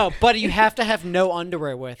 Yep. No, but you have to have no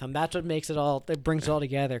underwear with them. That's what makes it all. It brings it all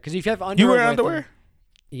together. Because if you have underwear, You wear with underwear? them-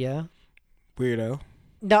 yeah. Weirdo.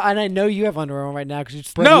 No, and I know you have underwear on right now because you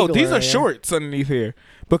spread No, eagle these are area. shorts underneath here.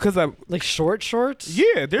 Because I. Like shorts.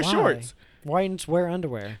 Yeah, they're Why? shorts. Why didn't you wear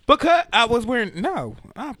underwear? Because I was wearing. No,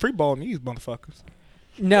 I'm free balling these motherfuckers.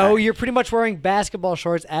 No, you're pretty much wearing basketball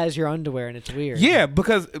shorts as your underwear, and it's weird. Yeah,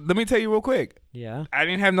 because let me tell you real quick. Yeah. I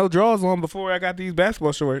didn't have no drawers on before I got these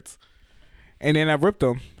basketball shorts. And then I ripped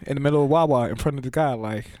them in the middle of Wawa in front of the guy.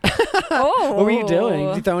 Like, Oh. What were you doing?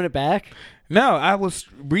 You throwing it back? no, I was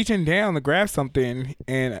reaching down to grab something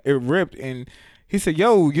and it ripped. And he said,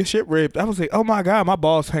 "Yo, your shit ripped." I was like, "Oh my God, my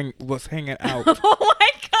balls was hanging out." Oh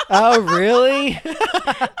my god. Oh, really?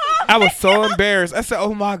 I was so embarrassed. I said,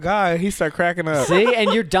 "Oh my God." He started cracking up. See,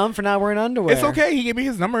 and you're dumb for not wearing underwear. It's okay. He gave me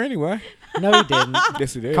his number anyway. No, he didn't.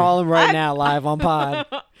 Yes, he did. Call him right now, live on pod.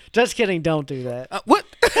 Just kidding. Don't do that. What?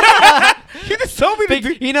 You just told me to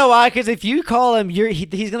do. You know why? Because if you call him,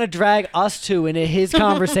 he's gonna drag us two into his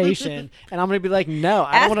conversation, and I'm gonna be like, no,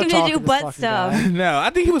 I Ask don't want him to to talk do to this butt fucking stuff. guy. No, I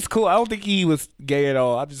think he was cool. I don't think he was gay at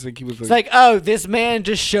all. I just think he was. It's like, oh, this man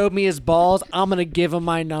just showed me his balls. I'm gonna give him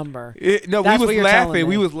my number. No, That's we what was you're telling laughing.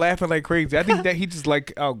 We me. was laughing like crazy. I think that he just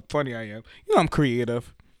like, oh, funny I am. You know, I'm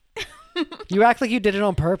creative. You act like you did it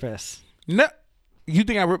on purpose. No, you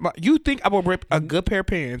think I will rip a good pair of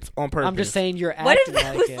pants on purpose? I'm just saying you're acting What if that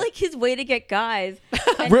like was it. like his way to get guys?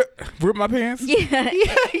 And- Rip my pants? yeah.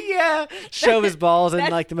 yeah, show his balls in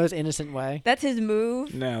That's- like the most innocent way. That's his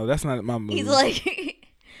move. No, that's not my move. He's like,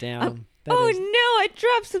 Damn. that oh is- no, I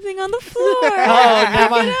dropped something on the floor. Oh,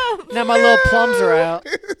 Pick it up. now my little plums are out.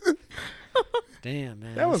 Damn,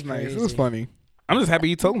 man. that was that's nice. It was crazy. funny. I'm just happy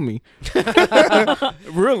you told me.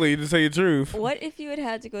 Really, to tell you the truth. What if you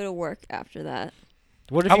had to go to work after that?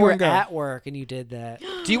 What if I you were wouldn't go. at work and you did that?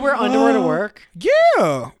 Do you wear underwear to work?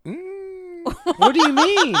 Yeah. What do you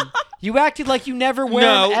mean? You acted like you never wear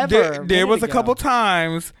them ever. there a minute was a ago. couple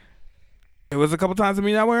times. There was a couple times of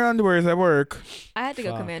me not wearing underwears at work. I had to go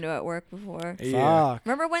Fuck. commando at work before. Yeah. Fuck.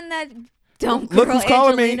 Remember when that dumb Look girl who's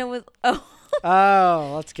calling me. Angelina was? Oh,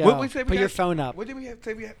 Oh, let's go. What we say we Put your got- phone up. What did we have to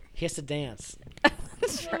say we had? He has to dance.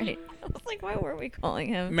 that's right. I was like, why were we calling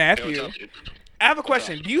him? Matthew. I have a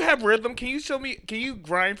question. Do you have rhythm? Can you show me? Can you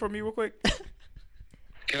grind for me real quick?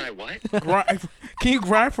 Can I what? Grind. Can you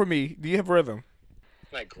grind for me? Do you have rhythm?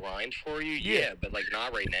 Can I grind for you? Yeah, but like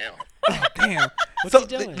not right now. Oh, damn. What's so he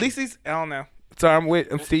doing? at least he's. I don't know. So I'm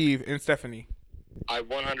with Steve and Stephanie. I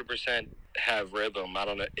 100% have rhythm. I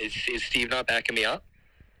don't know. Is Steve not backing me up?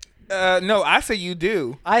 No, I say you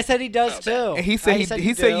do. I said he does Oh, too. And he said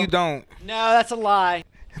he said do. you don't. No, that's a lie.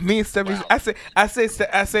 Me and Stephanie. Wow. I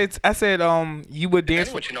said you would dance.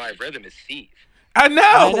 Anyone you know I have rhythm is Steve. I know.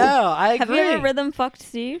 I know. I Have agree. you ever rhythm fucked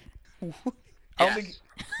Steve? I don't Yes.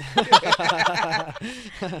 think.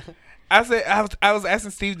 I was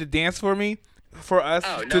asking Steve to dance for me, for us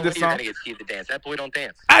Oh, to no the way you're song. gonna get Steve to dance. That boy don't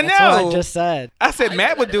dance. I That's know. what I just said. I said I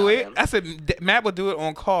Matt would do know it. him. I said Matt would do it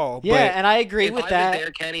on call. Yeah, but and I agree If with I that. was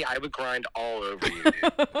there, Kenny, I would grind all over you.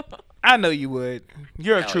 Dude. I know you would.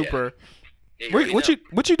 You're a Hell trooper. Yeah, you What, already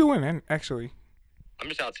what know. you doing? Man, actually. I'm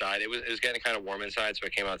just outside. It was getting kind of warm inside, so I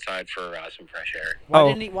came outside for some fresh air. Why Oh.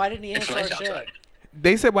 didn't he It's answer our nice shit? outside.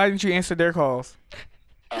 They said, why didn't you answer their calls?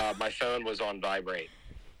 My phone was on vibrate,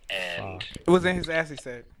 and It was in his ass. He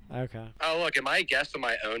said. Okay. oh look, am I a guest on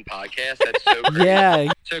my own podcast? That's so crazy.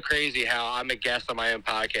 Yeah, So crazy how I'm a guest on my own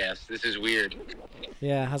podcast. This is weird.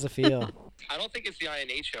 yeah. How's it feel? I don't think it's the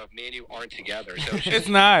INH show if me and you aren't together. So It's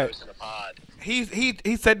not. In a pod. He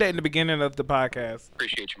said that in the beginning of the podcast.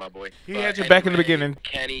 Appreciate you, my boy. He But had your back in the anyway, beginning.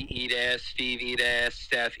 Kenny, eat ass. Steve, eat ass.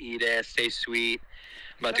 Steph, eat ass. Stay sweet.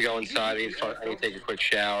 I'm about to go inside. I need to take a quick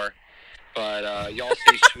shower. But y'all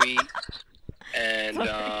stay sweet. And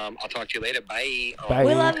I'll talk to you later. Bye. Bye.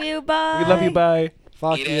 We love you. Bye. We love you. Bye.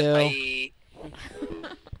 Fuck Eat ass. you. Bye.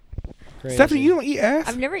 Crazy. Stephanie, you don't eat ass.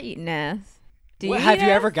 I've never eaten ass. Do you? Have eat you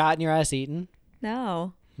ass? ever gotten your ass eaten?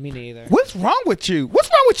 No. Me neither. What's wrong with you? What's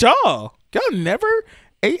wrong with y'all? Y'all never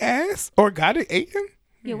ate ass or got it eaten?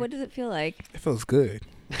 Yeah. What does it feel like? It feels good.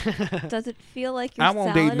 Does it feel like your I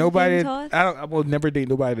won't salad date nobody. is being tossed? I will never date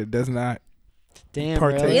nobody that does not. Damn,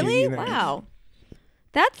 Partake. really? Really? you know. Wow.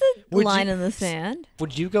 That's a Would line you- in the sand.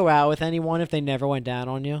 Would you go out with anyone if they never went down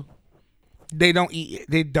on you? They don't eat.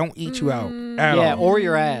 They don't eat you out at Yeah, all. or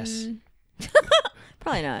your ass.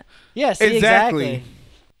 Probably not. Yeah, see, Exactly.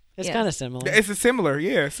 It's Yeah. kind of similar. It's a similar.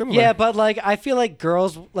 Yeah, similar. Yeah, but like I feel like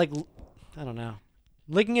girls like I don't know.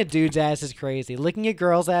 Licking a dude's ass is crazy. Licking a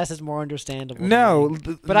girl's ass is more understandable. to No,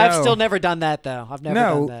 me. But I've still never done that though. I've never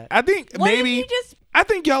done that. I think What if maybe you just I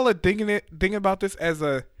think y'all are thinking about this as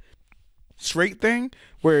a straight thing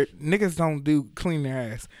where niggas don't do clean their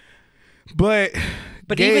ass, but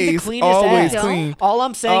even the gays cleanest always ass. clean. All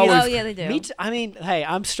I'm saying Always- is, Oh yeah, they do. I mean, hey,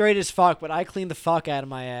 I'm straight as fuck, but I clean the fuck out of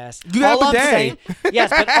my ass. You got all I'm bidet. saying, yes,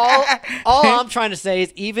 but all I'm trying to say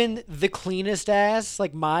is even the cleanest ass,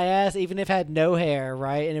 like my ass, even if it had no hair,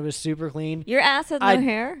 right, and it was super clean, Your ass has no I-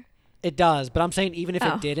 hair. it does. But I'm saying even if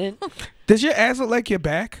Oh. it didn't, Does your ass look like your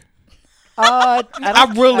back? I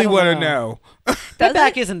really don't want to know. My Does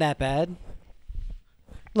back it? isn't that bad.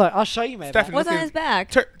 Look, I'll show you my Stephanie, back. What's on look his at-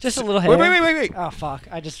 back? Just a little hair. Wait. Oh fuck!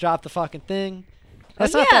 I just dropped the fucking thing.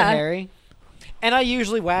 That's Oh, not yeah. that hairy. And I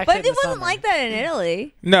usually wax it. But in it the wasn't summer. like that in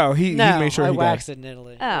Italy. No, he No, made sure I he waxed does. it in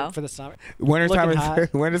Italy. Oh. For the summer. Wintertime Looking hot.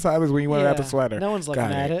 is wintertime is when you want to wrap a Yeah, sweater. no one's looking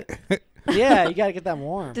Got at it. Yeah, you gotta get that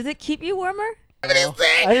warm. Does it keep you warmer?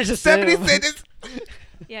 I just Stephanie assume. said this.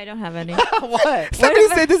 Yeah, I don't have any. What? Stephanie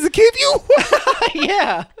said, "Does it keep you?"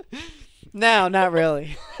 Yeah. No, not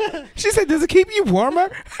really. She said, "Does it keep you warmer?"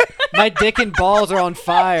 My dick and balls are on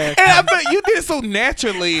fire. And I bet you did it so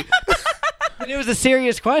naturally, But it was a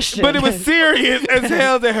serious question. but it was serious as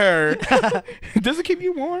hell to her. Does it keep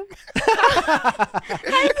you warm? How does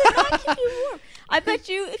it not keep you warm? I bet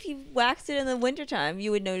you if you waxed it in the wintertime,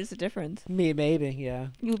 you would notice a difference. Maybe, yeah.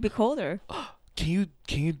 You would be colder. Can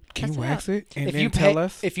you Test it wax out. it and If then you tell pay,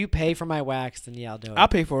 us? if you pay for my wax, then yeah, I'll do it. I'll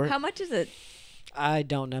pay for it. How much is it? I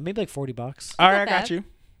don't know. Maybe like $40. All right, not I got bad. you.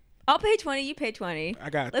 I'll pay 20. You pay 20. I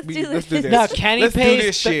got. Let's we- do Let's this. do this. No, Kenny Let's pays. do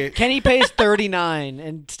this shit. Kenny pays $39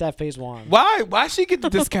 and Steph pays $1. Why? Why she get the I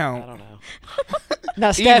discount? don't know.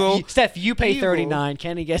 No, Evil. Steph, you pay Evil. $39.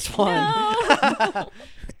 Kenny gets $1. No.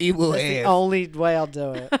 Evil That's the ass. only way I'll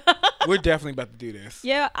do it. We're definitely about to do this.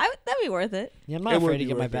 Yeah, that'd be worth it. Yeah, I'm not It would afraid to be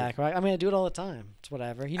get my worth it. back. Right? I mean, I do it all the time. It's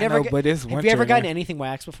whatever. You I never. know, but it's have winter, you ever gotten man. anything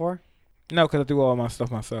waxed before? No, because I do all my stuff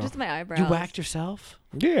myself. Just my eyebrows. You whacked yourself?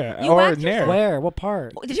 Yeah, You whacked ordinaire. Where? What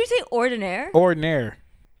part? Did you say ordinaire? Ordinaire.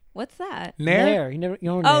 What's that? Nair? You never. You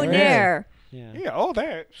don't Oh, nair? nair. Yeah. Yeah, all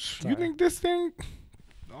that. Sorry. You think this thing?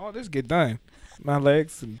 All this get done. My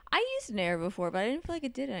legs. And, I used nair before, but I didn't feel like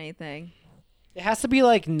it did anything. It has to be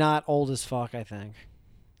like not old as fuck. I think.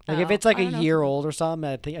 Like if Oh, it's like I a don't know. year old or something,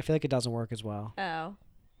 I feel like it doesn't work as well. Oh.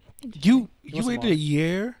 you What's waited more? a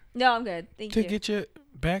year No, I'm good. Thank to you. get your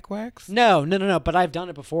back waxed? No. But I've done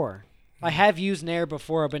it before. I have used nair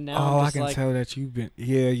before, but now Oh, I'm I just can like, tell that you've been.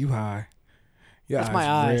 Yeah, you high. Your That's my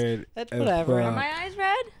eyes. Red That's as whatever. fuck. Are my eyes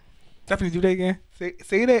red? Stephanie, do that again.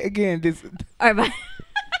 Say that again. This. Are my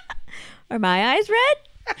Are my eyes red?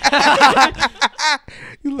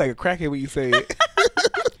 You like a crackhead when you say it.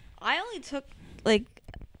 I only took like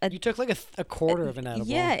you took like a quarter of an edible.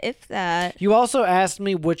 yeah, if that. You also asked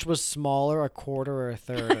me which was smaller, a quarter or a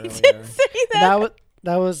third I earlier. didn't say that.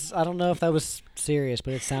 That was I don't know if that was serious,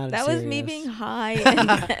 but it sounded That serious. was me being high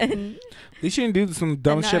and You shouldn't do some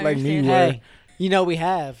dumb not shit like me. understand. Where Hey, you know we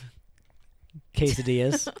have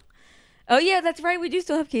quesadillas. oh yeah, that's right. We do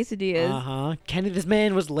still have quesadillas. Uh-huh. Kenny, this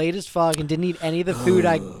man was late as fuck and didn't eat any of the food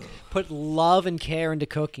I put love and care into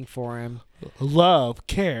cooking for him. love,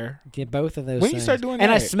 care. Yeah, both of those When you things. start doing and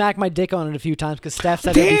I that? smacked my dick on it a few times because Steph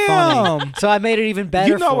said it'd be funny. Damn. So I made it even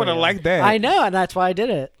better You know I for would've you. liked that. I know, and that's why I did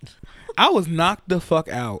it. I was knocked the fuck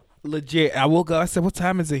out. Legit. I woke up. I said, "What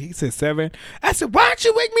time is it?" He said 7. I said, "Why don't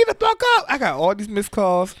you wake me the fuck up?" I got all these missed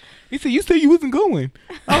calls. He said, "You said you wasn't going."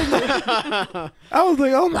 I was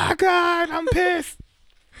like, "Oh my god, I'm pissed."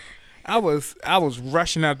 I was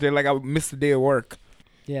rushing out there like I missed a day of work.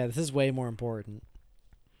 Yeah, this is way more important.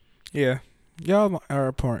 Yeah, y'all are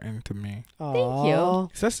important to me, Aw.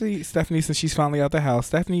 especially Stephanie since she's finally out the house.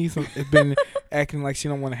 Stephanie has been acting like she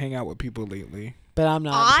don't want to hang out with people lately. But I'm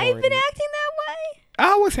not I've important. been acting that way.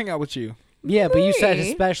 I always hang out with you. Yeah, but you said Me?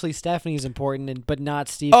 especially Stephanie's important, but not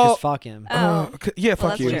Steve, Oh. because fuck him. Oh. Yeah, Well, fuck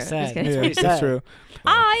that's you. That's what he true. Just said. kidding. That's Yeah, what he that's said. true.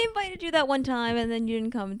 I invited you that one time, and then you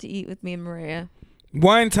didn't come to eat with me and Maria.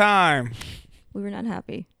 One time, We were not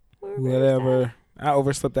happy. We were very whatever. sad. I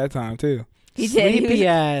overslept that time too. He did. He Sleepy was-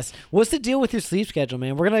 ass. What's the deal with your sleep schedule,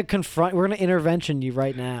 man? We're gonna intervention you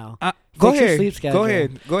right now. Go Fix your ahead. sleep schedule.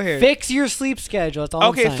 Go ahead. Fix your sleep schedule. That's all I'm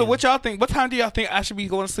Okay, saying. so what y'all think? What time do y'all think I should be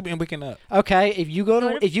going to sleep and waking up? Okay, if you Go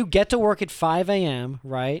to- if you get to work at 5 a.m.,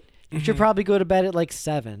 right? You Mm-hmm. should probably go to bed at like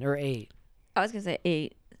 7 or 8. I was gonna say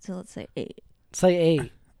 8, so let's say 8. Say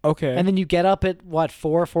 8, Okay. and then you get up at what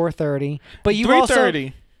 4:30. But you 3:30. also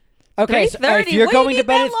okay. So if you're what going do you to need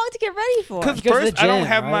bed that at long to get ready for? Because Because of first the I don't gym,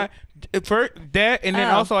 have right? my For that, and then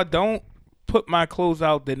Oh. also I don't put my clothes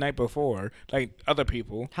out the night before like other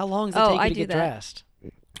people. How long does it Oh, take I you to do get that. dressed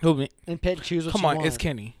Who me? and pick and choose what Come you on, want? it's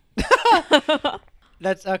Kenny.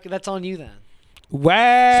 That's okay, that's on you then. So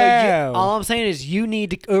Wow. all I'm saying is you need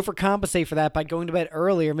to overcompensate for that by going to bed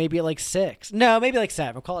earlier, maybe at like 6. No, maybe like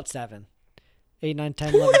 7. We'll call it 7. 8, 9,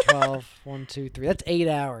 10, 11, 12, 1, 2, 3. That's 8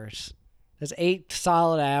 hours. That's 8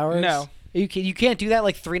 solid hours. No. You can't do that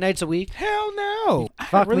like 3 nights a week. Hell no. I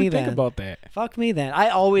Fuck really me think then. about that. Fuck me then. I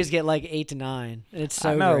always get like 8 to 9. And it's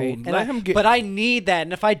so I know. great. And Let him get- But I need that.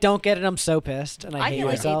 And if I don't get it, I'm so pissed. And I I hate get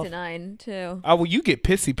like myself. 8 to 9 too. Oh well, you get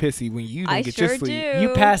pissy when you don't I get sure your sleep. do. You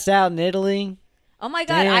passed out in Italy. Oh my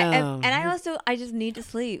god! Damn. I just need to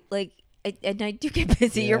sleep. Like, and I do get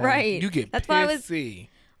busy. You're Yeah. right. You get That's pissy.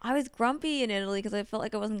 why I was grumpy in Italy because I felt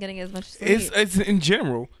like I wasn't getting as much sleep. It's in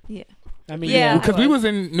general. yeah, I mean, Yeah. Because we was. was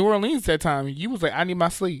in New Orleans that time. You was like, I need my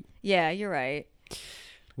sleep. yeah, you're right.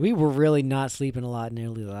 We were really not sleeping a lot in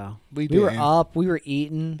Italy, though. We We were didn't. up. We were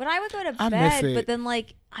eating. But I would go to I miss bed, it. but then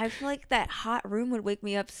like I feel like that hot room would wake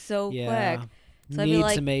me up so Yeah. quick. So I'd be Need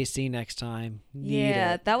like, some AC next time. Need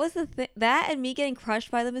yeah, it. that was the thing. That and me getting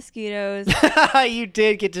crushed by the mosquitoes. You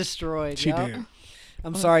did get destroyed. She yup. did.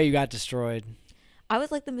 I'm sorry you got destroyed. I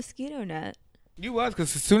was like the mosquito net. You was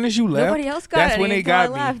because as soon as you left, Nobody else got that's any when they until got I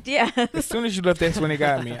me. left. Yeah. As soon as you left, that's when they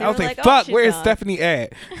got me. They I was were like, like, oh, "Fuck, she's where is gone." Stephanie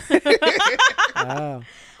at?" Oh.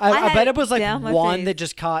 I I had bet it it was like down my one face. that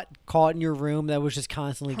just caught in your room that was just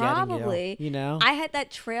constantly Probably. getting you. You know? I had that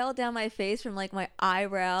trail down my face from like my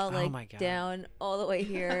eyebrow, like my God. down all the way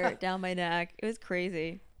here, down my neck. It was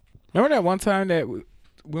crazy. Remember that one time that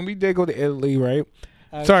when we did go to Italy, right?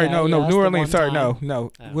 Sorry, Okay, no, yeah, that's New the Orleans. one Sorry, time.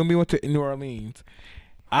 no. Oh. When we went to New Orleans,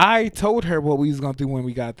 I told her what we was gonna do when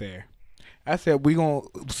we got there. I said we gonna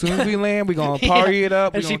as soon as we land, we gonna party it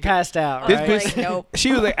up. And we she gonna passed out, This right? bitch- Like, nope.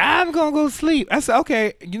 She was like, I'm gonna go sleep. I said,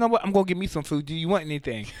 okay, you know what? I'm gonna get me some food. Do you want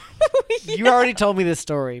anything? You already told me this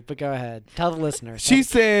story, but go ahead. Tell the listeners. She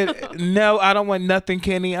said, no, I don't want nothing,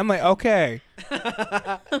 Kenny. I'm like, okay.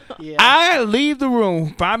 yeah. I leave the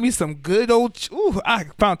room, find me some good old. I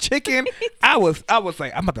found chicken. I was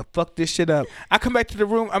like, I'm about to fuck this shit up. I come back to the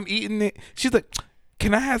room, I'm eating it. She's like,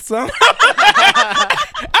 can I have some? I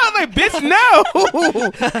was like, bitch,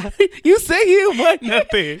 no. You say you want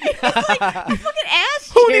nothing. I fucking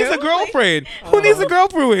asked Who you. needs a girlfriend? Who needs a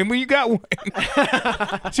girlfriend when you got one?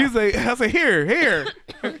 She's like, I was like, here.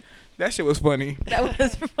 That shit was funny. That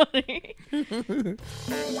was funny.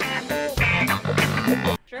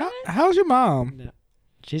 German? How's your mom? No.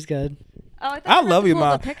 She's good. Oh, I, thought I you love were your gonna pull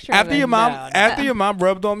mom. up a picture After of your it. mom, No, no. after your mom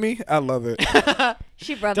rubbed on me, I love it.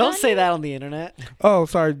 She rubbed Don't on say you? that on the internet. Oh,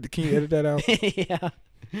 sorry. Can you edit that out? yeah.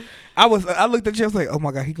 I looked at you. I was like, oh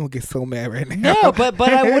my god, he gonna get so mad right now. No, but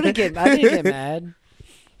I wouldn't get. I didn't get mad.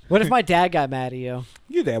 What if my dad got mad at you?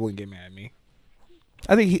 Your dad wouldn't get mad at me.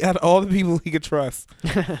 I think he out of all the people he could trust,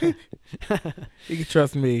 he could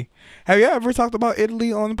trust me. Have you ever talked about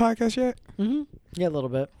Italy on the podcast yet? Mm-hmm. Yeah, a little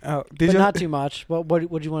bit, Oh, but did you? not too much. What do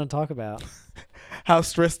you want to talk about? How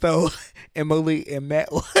stressed out Emily and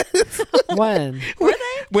Matt was When? Were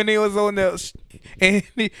they? when they was on the and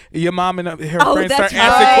your mom and her Oh, friends that's start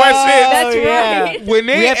asking right. questions. That's yeah. right. When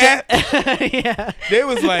they We have to- yeah. they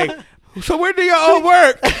was like, so where do y'all all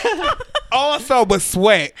work? All I saw was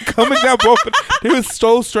sweat coming down both. They was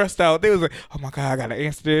so stressed out. They was like, oh my god, I gotta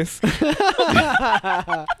answer this.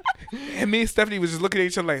 And me and Stephanie was just looking at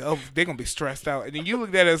each other like, oh, they're gonna be stressed out. And then you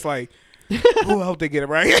looked at us like, oh, I hope they get it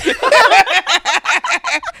right.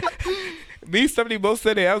 Me and Stephanie both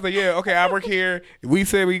said it. I was like, yeah, okay, I work here. We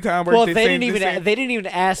said we kind of work. Well, the they same- didn't the even. same- They didn't even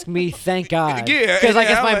ask me. Thank God. Yeah, Because I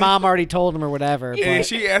guess I'm my like- mom already told him or whatever. And but-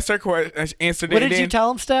 she asked her question, answered it. what and did you then- tell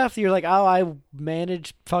him, Steph? You're like, oh, I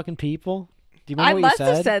manage fucking people. Do you I remember what must you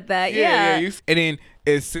have said? said that. Yeah. Yeah. And then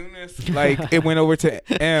as soon as like it went over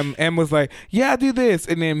to M was like, yeah, I do this.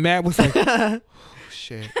 And then Matt was like, oh,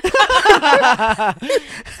 shit.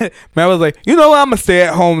 Matt was like, you know what? I'm going to stay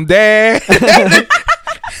at home, Dad.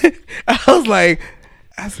 I was like,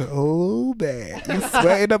 I said, oh, man. You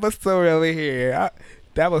sweating up a story over here.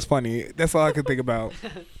 That was funny. That's all I could think about.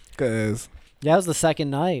 Because Yeah, that was the second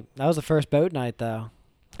night. That was the first boat night, though.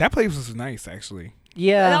 that place was nice, actually.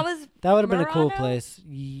 Yeah, That was that would have been a cool Murano? place.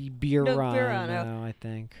 Burano, Burano. I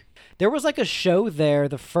think. There was like a show there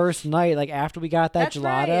the first night, like after we got that That's gelato.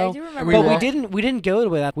 right. I do remember. We But that. we didn't go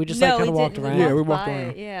to it. We just no, like kind we of walked didn't. around. Yeah, we walked by around.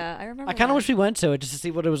 it. Yeah, I remember. I kind of that. wish we went to it just to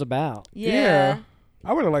see what it was about. Yeah.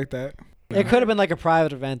 I would have liked that. It could have been like a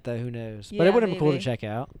private event, though. Who knows? But Yeah, it would have been cool to maybe. check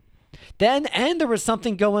out. Then and there was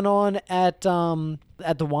something going on at the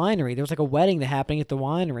winery. There was like a wedding happening at the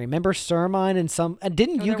winery. Remember Siermine and some? And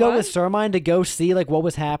didn't you there go with was? Siermine to go see like what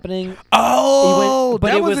was happening? Oh, But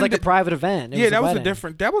that it was wasn't like a the- private event. It Yeah, was that was a wedding.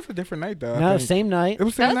 different. That was a different night though. I No, think. same night. It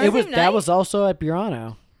was same That night. It was Same that night? was also at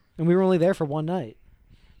Burano, and we were only there for one night.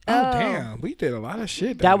 Oh damn, we did a lot of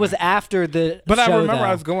shit. That was after the. But I show, remember though.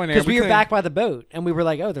 I was going there. Because We we were couldn't- back by the boat, and we were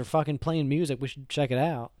like, "Oh, they're fucking playing music. We should check it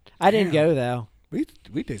out." I didn't Damn. go though. We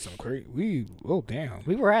did some crazy. Oh damn,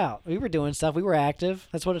 We were out. We were doing stuff. We were active.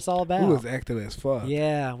 That's what it's all about. we was active as fuck.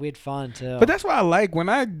 Yeah, we had fun too. But that's what I like when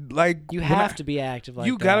I like. you when have I- to be active. Like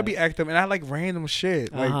you gotta that. be active, and I like random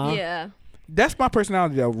shit. Like Uh-huh. Yeah. that's my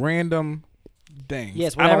personality though. Random things.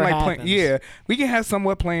 Yes, I don't whatever like playing. happens. Yeah, we can have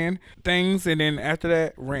somewhat planned things, and then after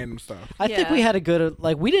that, random stuff. I think Yeah. we had a good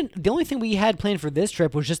like we didn't. The only thing we had planned for this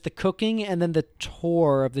trip was just the cooking and then the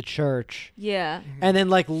tour of the church, Yeah. and then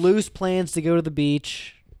like loose plans to go to the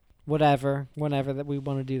beach, whenever that we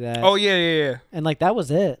want to do that. Oh yeah. And like that was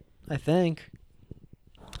it. I think.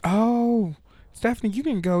 Oh, Stephanie, you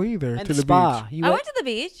didn't go either And to the the spa. beach. You I went, went to the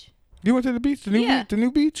beach. You went to the beach, Yeah. the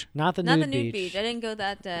new beach. not the Not nude the nude beach, beach. I didn't go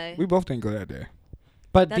that day. We both didn't go that day.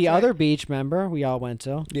 but That's the right. other beach. Remember, we all went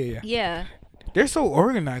to. Yeah. Yeah. They're so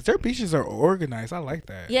organized. Their beaches are organized. I like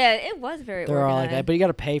that. Yeah, it was very They're all like organized. that, but you got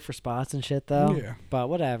to pay for spots and shit though. Yeah. But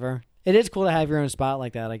whatever. It is cool to have your own spot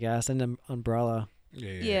like that, I guess, and an umbrella.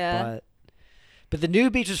 Yeah. But the new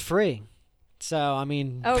beach is free. So I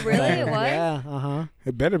mean. Oh, really? It was? Yeah. Uh huh.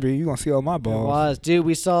 It better be. You gonna see all my It balls. was, dude.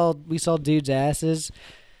 We saw dudes' asses.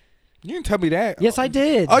 You didn't tell me that. Yes, I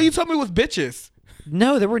did. Oh, you told me it was bitches.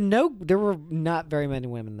 No, there were not very many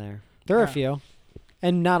women there. There were a Yeah. few,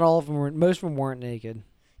 and not all of them were. Most of them weren't naked.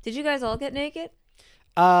 Did you guys all get naked?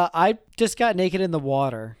 I just got naked in the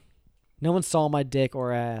water. No one saw my dick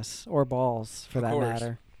or ass or balls, for Of that course.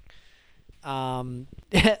 matter.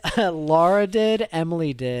 Laura did.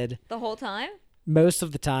 Emily did. The whole time? Most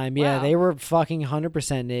of the time, yeah, Wow. they were fucking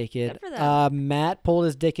 100% naked. Good for them. Matt pulled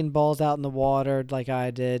his dick and balls out in the water like I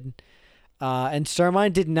did, and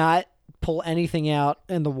Siermine did not pull anything out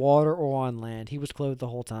in the water or on land. He was clothed the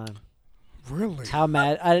whole time. Really? How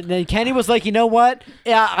mad? Then Kenny was like, "You know what?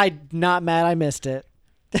 Yeah, I'm not mad. I missed it."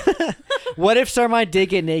 What if Siermine did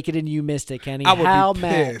get naked and you missed it, Kenny? I would be How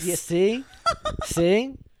mad? pissed. You see?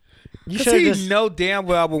 You Because should he have just. know damn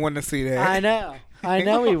well I would want to see that. I know. I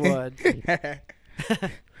know he would.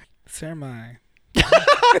 Siermine.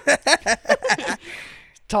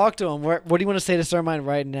 Talk to him. What do you want to say to Siermine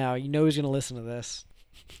right now? You know he's going to listen to this.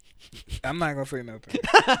 I'm not gonna say nothing.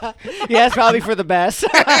 Yeah, it's probably for the best.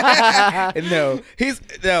 No,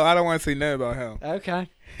 I don't want to say nothing about him. Okay.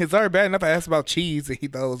 It's already bad enough I asked about cheese and he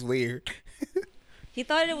thought it was weird. He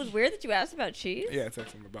thought it was weird that you asked about cheese? Yeah, I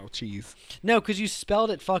texted him about cheese. No, because you spelled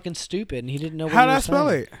it fucking stupid and he didn't know what How you did were I spell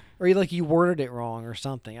saying. it? Or you worded it wrong or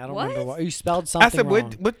something. I don't remember What? what. You spelled something I said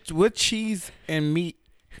wrong. what cheese and meat.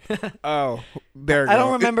 Oh, there. I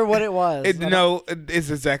don't remember what it was. No, it's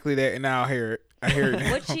exactly that, and now I hear it. I hear it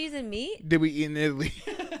now. What cheese and meat? Did we eat in Italy?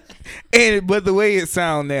 But the way it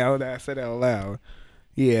sounds now that I said it out loud,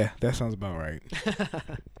 yeah, that sounds about right.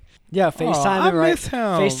 Yeah, FaceTime I him right. miss him.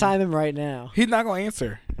 FaceTime him right now. He's not gonna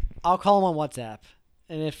answer. I'll call him on WhatsApp,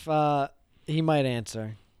 and if he might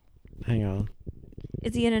answer. Hang on.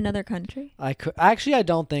 Is he in another country? I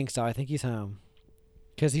don't think so. I think he's home.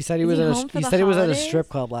 Because he said he Is was he at home for he the said he was at a holidays? strip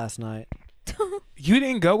club last night. You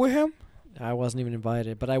didn't go with him, I wasn't even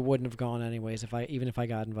invited, but I wouldn't have gone anyways even if I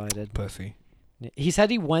got invited. pussy. He said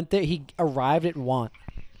he went there. He arrived at 1.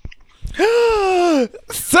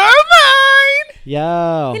 Siermine.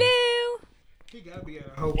 Yo, Hello. He gotta be at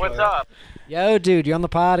a whole What's club. up? yo, dude, you're on the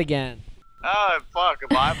pod again. Oh, fuck.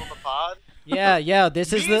 Live on the pod? Yeah.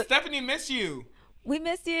 This is Me and the. Stephanie miss you. We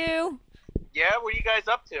miss you. Yeah, what are you guys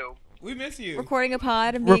up to? We miss you. Recording a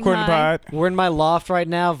pod and being Recording the high. pod. We're in my loft right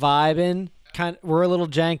now, vibing. We're a little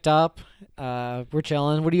janked up. We're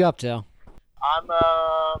chilling. What are you up to? I'm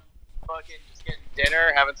fucking just getting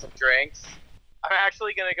dinner, having some drinks. I'm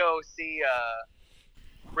actually gonna go see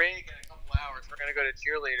Rig in a couple hours. We're gonna go to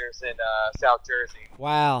cheerleaders in South Jersey.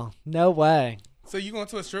 Wow, no way. So you going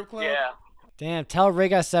to a strip club? Yeah. Damn, tell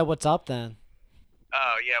Rig I said what's up then.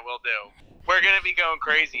 Oh yeah, we'll do. We're gonna be going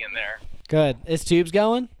crazy in there. Good. Is Tubes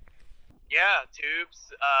going? Yeah,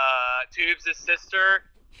 Tubes' sister,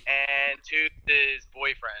 and Tubes'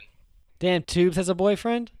 boyfriend. Damn, Tubes has a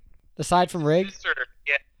boyfriend? Aside from Rig? Sister,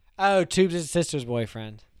 yeah, Oh, Tubes' his sister's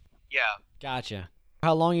boyfriend. yeah. Gotcha.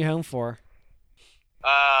 How long you home for?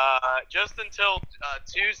 Just until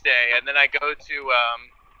Tuesday, and then I go to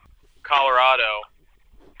Colorado,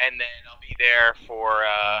 and then I'll be there for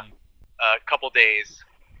a couple days,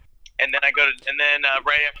 and then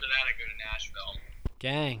right after that I go to Nashville.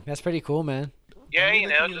 Gang, that's pretty cool, man. Yeah, Don't be you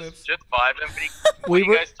know, licking your just lips. vibing. What We are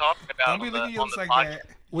were- you guys talking about Don't be on looking the, at on us the like podcast?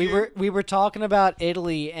 that. We were talking about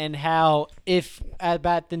Italy and how if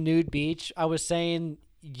about the nude beach, I was saying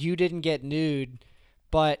you didn't get nude,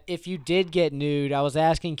 but if you did get nude, I was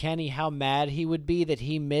asking Kenny how mad he would be that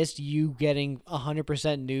he missed you getting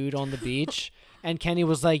 100% nude on the beach, and Kenny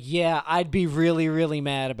was like, "Yeah, I'd be really, really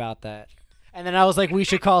mad about that." And then I was like, "We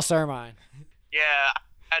should call Siermine." Yeah, I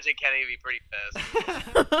imagine Kenny would be pretty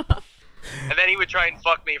pissed. And then he would try and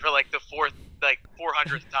fuck me for like the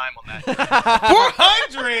 400th time on that.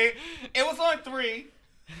 400. It was on 3.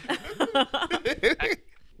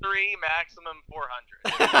 3, maximum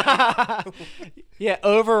 400. Yeah,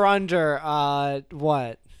 over under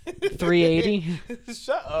what? 380?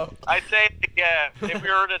 Shut up. I'd say, yeah, if we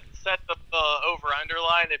were to set the over-under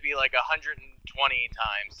line, it'd be like 120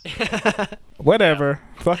 times. Whatever.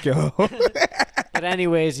 Fuck y'all. But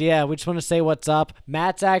anyways, yeah, we just want to say what's up.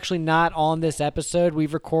 Matt's actually not on this episode.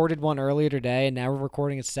 We've recorded one earlier today, and now we're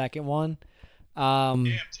recording a second one. Damn,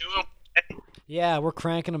 2 of them. Yeah, we're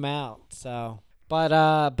cranking them out. So, but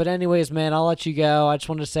anyways, man, I'll let you go. I just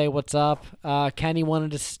wanted to say what's up. Kenny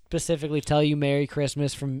wanted to specifically tell you Merry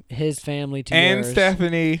Christmas from his family to And yours.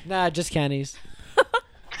 Stephanie. Nah, just Kenny's.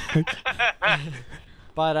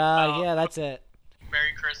 But yeah, that's it.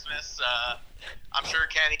 Merry Christmas. I'm sure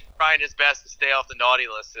Kenny's trying his best to stay off the naughty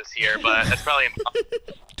list this year, but that's probably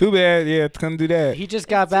impossible. Too bad. Yeah, couldn't do that. He just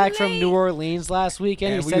got back from New Orleans last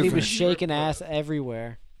weekend. Yeah, He we said he was was in- shaking ass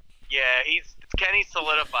everywhere. Yeah, Kenny's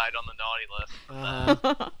solidified on the naughty list.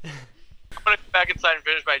 Uh-huh. I'm gonna go back inside and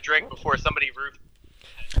finish my drink before somebody roofs.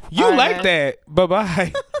 You All right, like man. that.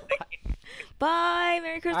 Bye-bye. Bye.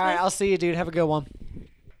 Merry Christmas. All right, I'll see you, dude. Have a good one.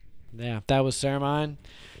 Yeah, that was Siermine.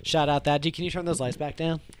 Shout out that. Dude, can you turn those lights back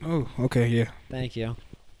down? Oh, okay, yeah. Thank you.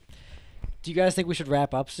 Do you guys think we should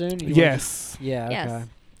wrap up soon? You wanna Yes. Yeah. Okay. Yes.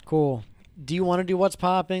 Cool. Do you want to do what's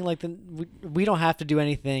popping? Like we don't have to do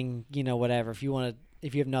anything. Whatever. If you want to,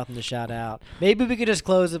 if you have nothing to shout out, maybe we could just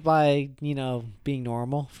close it by being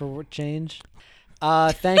normal for change.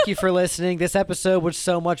 Thank you for listening. This episode was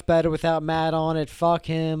so much better without Matt on it. Fuck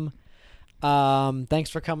him. Thanks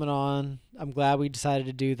for coming on. I'm glad we decided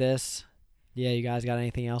to do this. Yeah, you guys got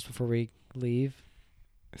anything else before we leave?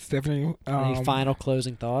 Stephanie, Any final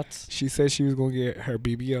closing thoughts? she said she was going to get her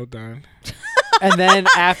BBL done. And then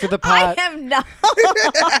after the I pod, am not.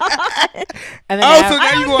 and then Oh, so af- now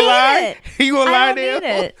I you don't going to need lie? it. You going to lie I don't need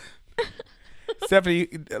there? it. Stephanie,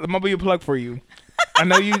 I'm going to be a plug for you. I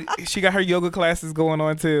know she got her yoga classes going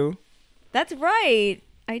on too. That's right.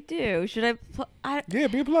 I do. Should I? Yeah,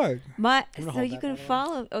 be a plug. gonna So hold you that, can by the way.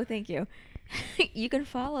 follow. Oh, thank you. You can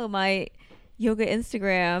follow my yoga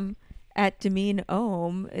Instagram at Demin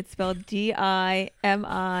Om. It's spelled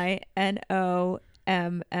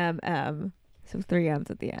DIMINOMMM. So 3 M's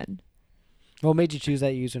at the end. what made you choose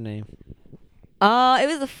that username? It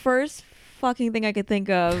was the first fucking thing I could think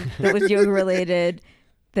of that was yoga related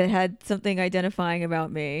that had something identifying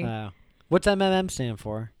about me. What's MMM stand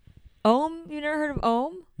for? Om, you never heard of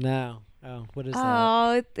Om? No. Oh, what is that?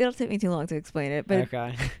 Oh, it'll take me too long to explain it, but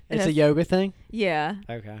Okay. It's a has- yoga thing? yeah,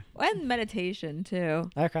 Okay. and meditation too.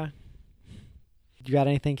 Okay. You got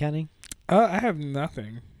anything, Kenny? I have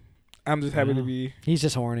nothing. I'm just happy to Wow. be. He's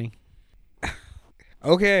just horny.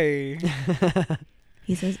 Okay.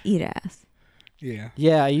 He says eat ass. Yeah.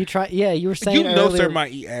 Yeah, you try. Yeah, you were saying You know earlier. sir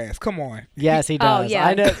might eat ass. Come on. Yes, he Oh, does. yeah.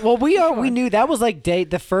 I know. Well, we Sure. knew that was like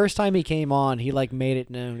the first time he came on. He like made it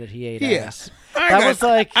known that he ate Yeah. ass. That was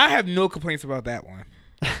like- I have no complaints about that one.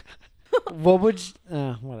 What would?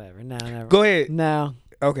 Whatever. No, never. Go ahead. No.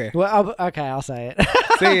 Okay. Well, okay, I'll say it.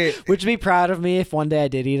 Say it. Would you be proud of me if one day I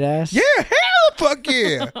did eat ass? Yeah, hell fuck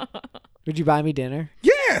yeah. Would you buy me dinner?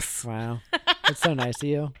 Yes. Wow, that's so nice of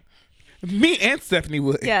you. Me and Stephanie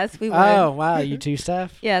would. Yes, we would. Oh wow, you too,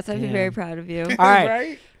 Steph. Yes, I'd be Damn. very proud of you. All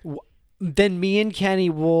right. Right? Then me and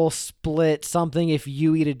Kenny will split something if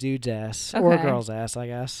you eat a dude's ass or a Okay. girl's ass, I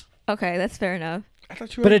guess. Okay, that's fair enough. I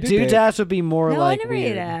thought you But a already did dude's that. ass would be more No, like I never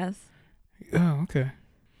weird. ate ass. Oh, okay.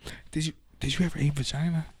 Did you ever eat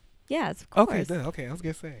vagina? Yes, of course. Okay, okay. I was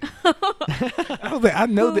gonna say. I was like, I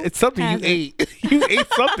know Who that it's something you hasn't? ate. You ate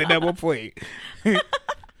something at one point. All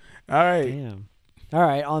right. Damn. All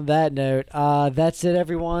right. On that note, that's it,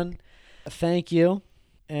 everyone. Thank you.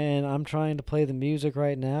 And I'm trying to play the music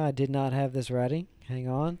right now. I did not have this ready. Hang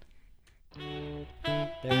on. There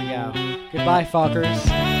we go. Goodbye,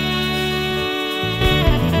 fuckers.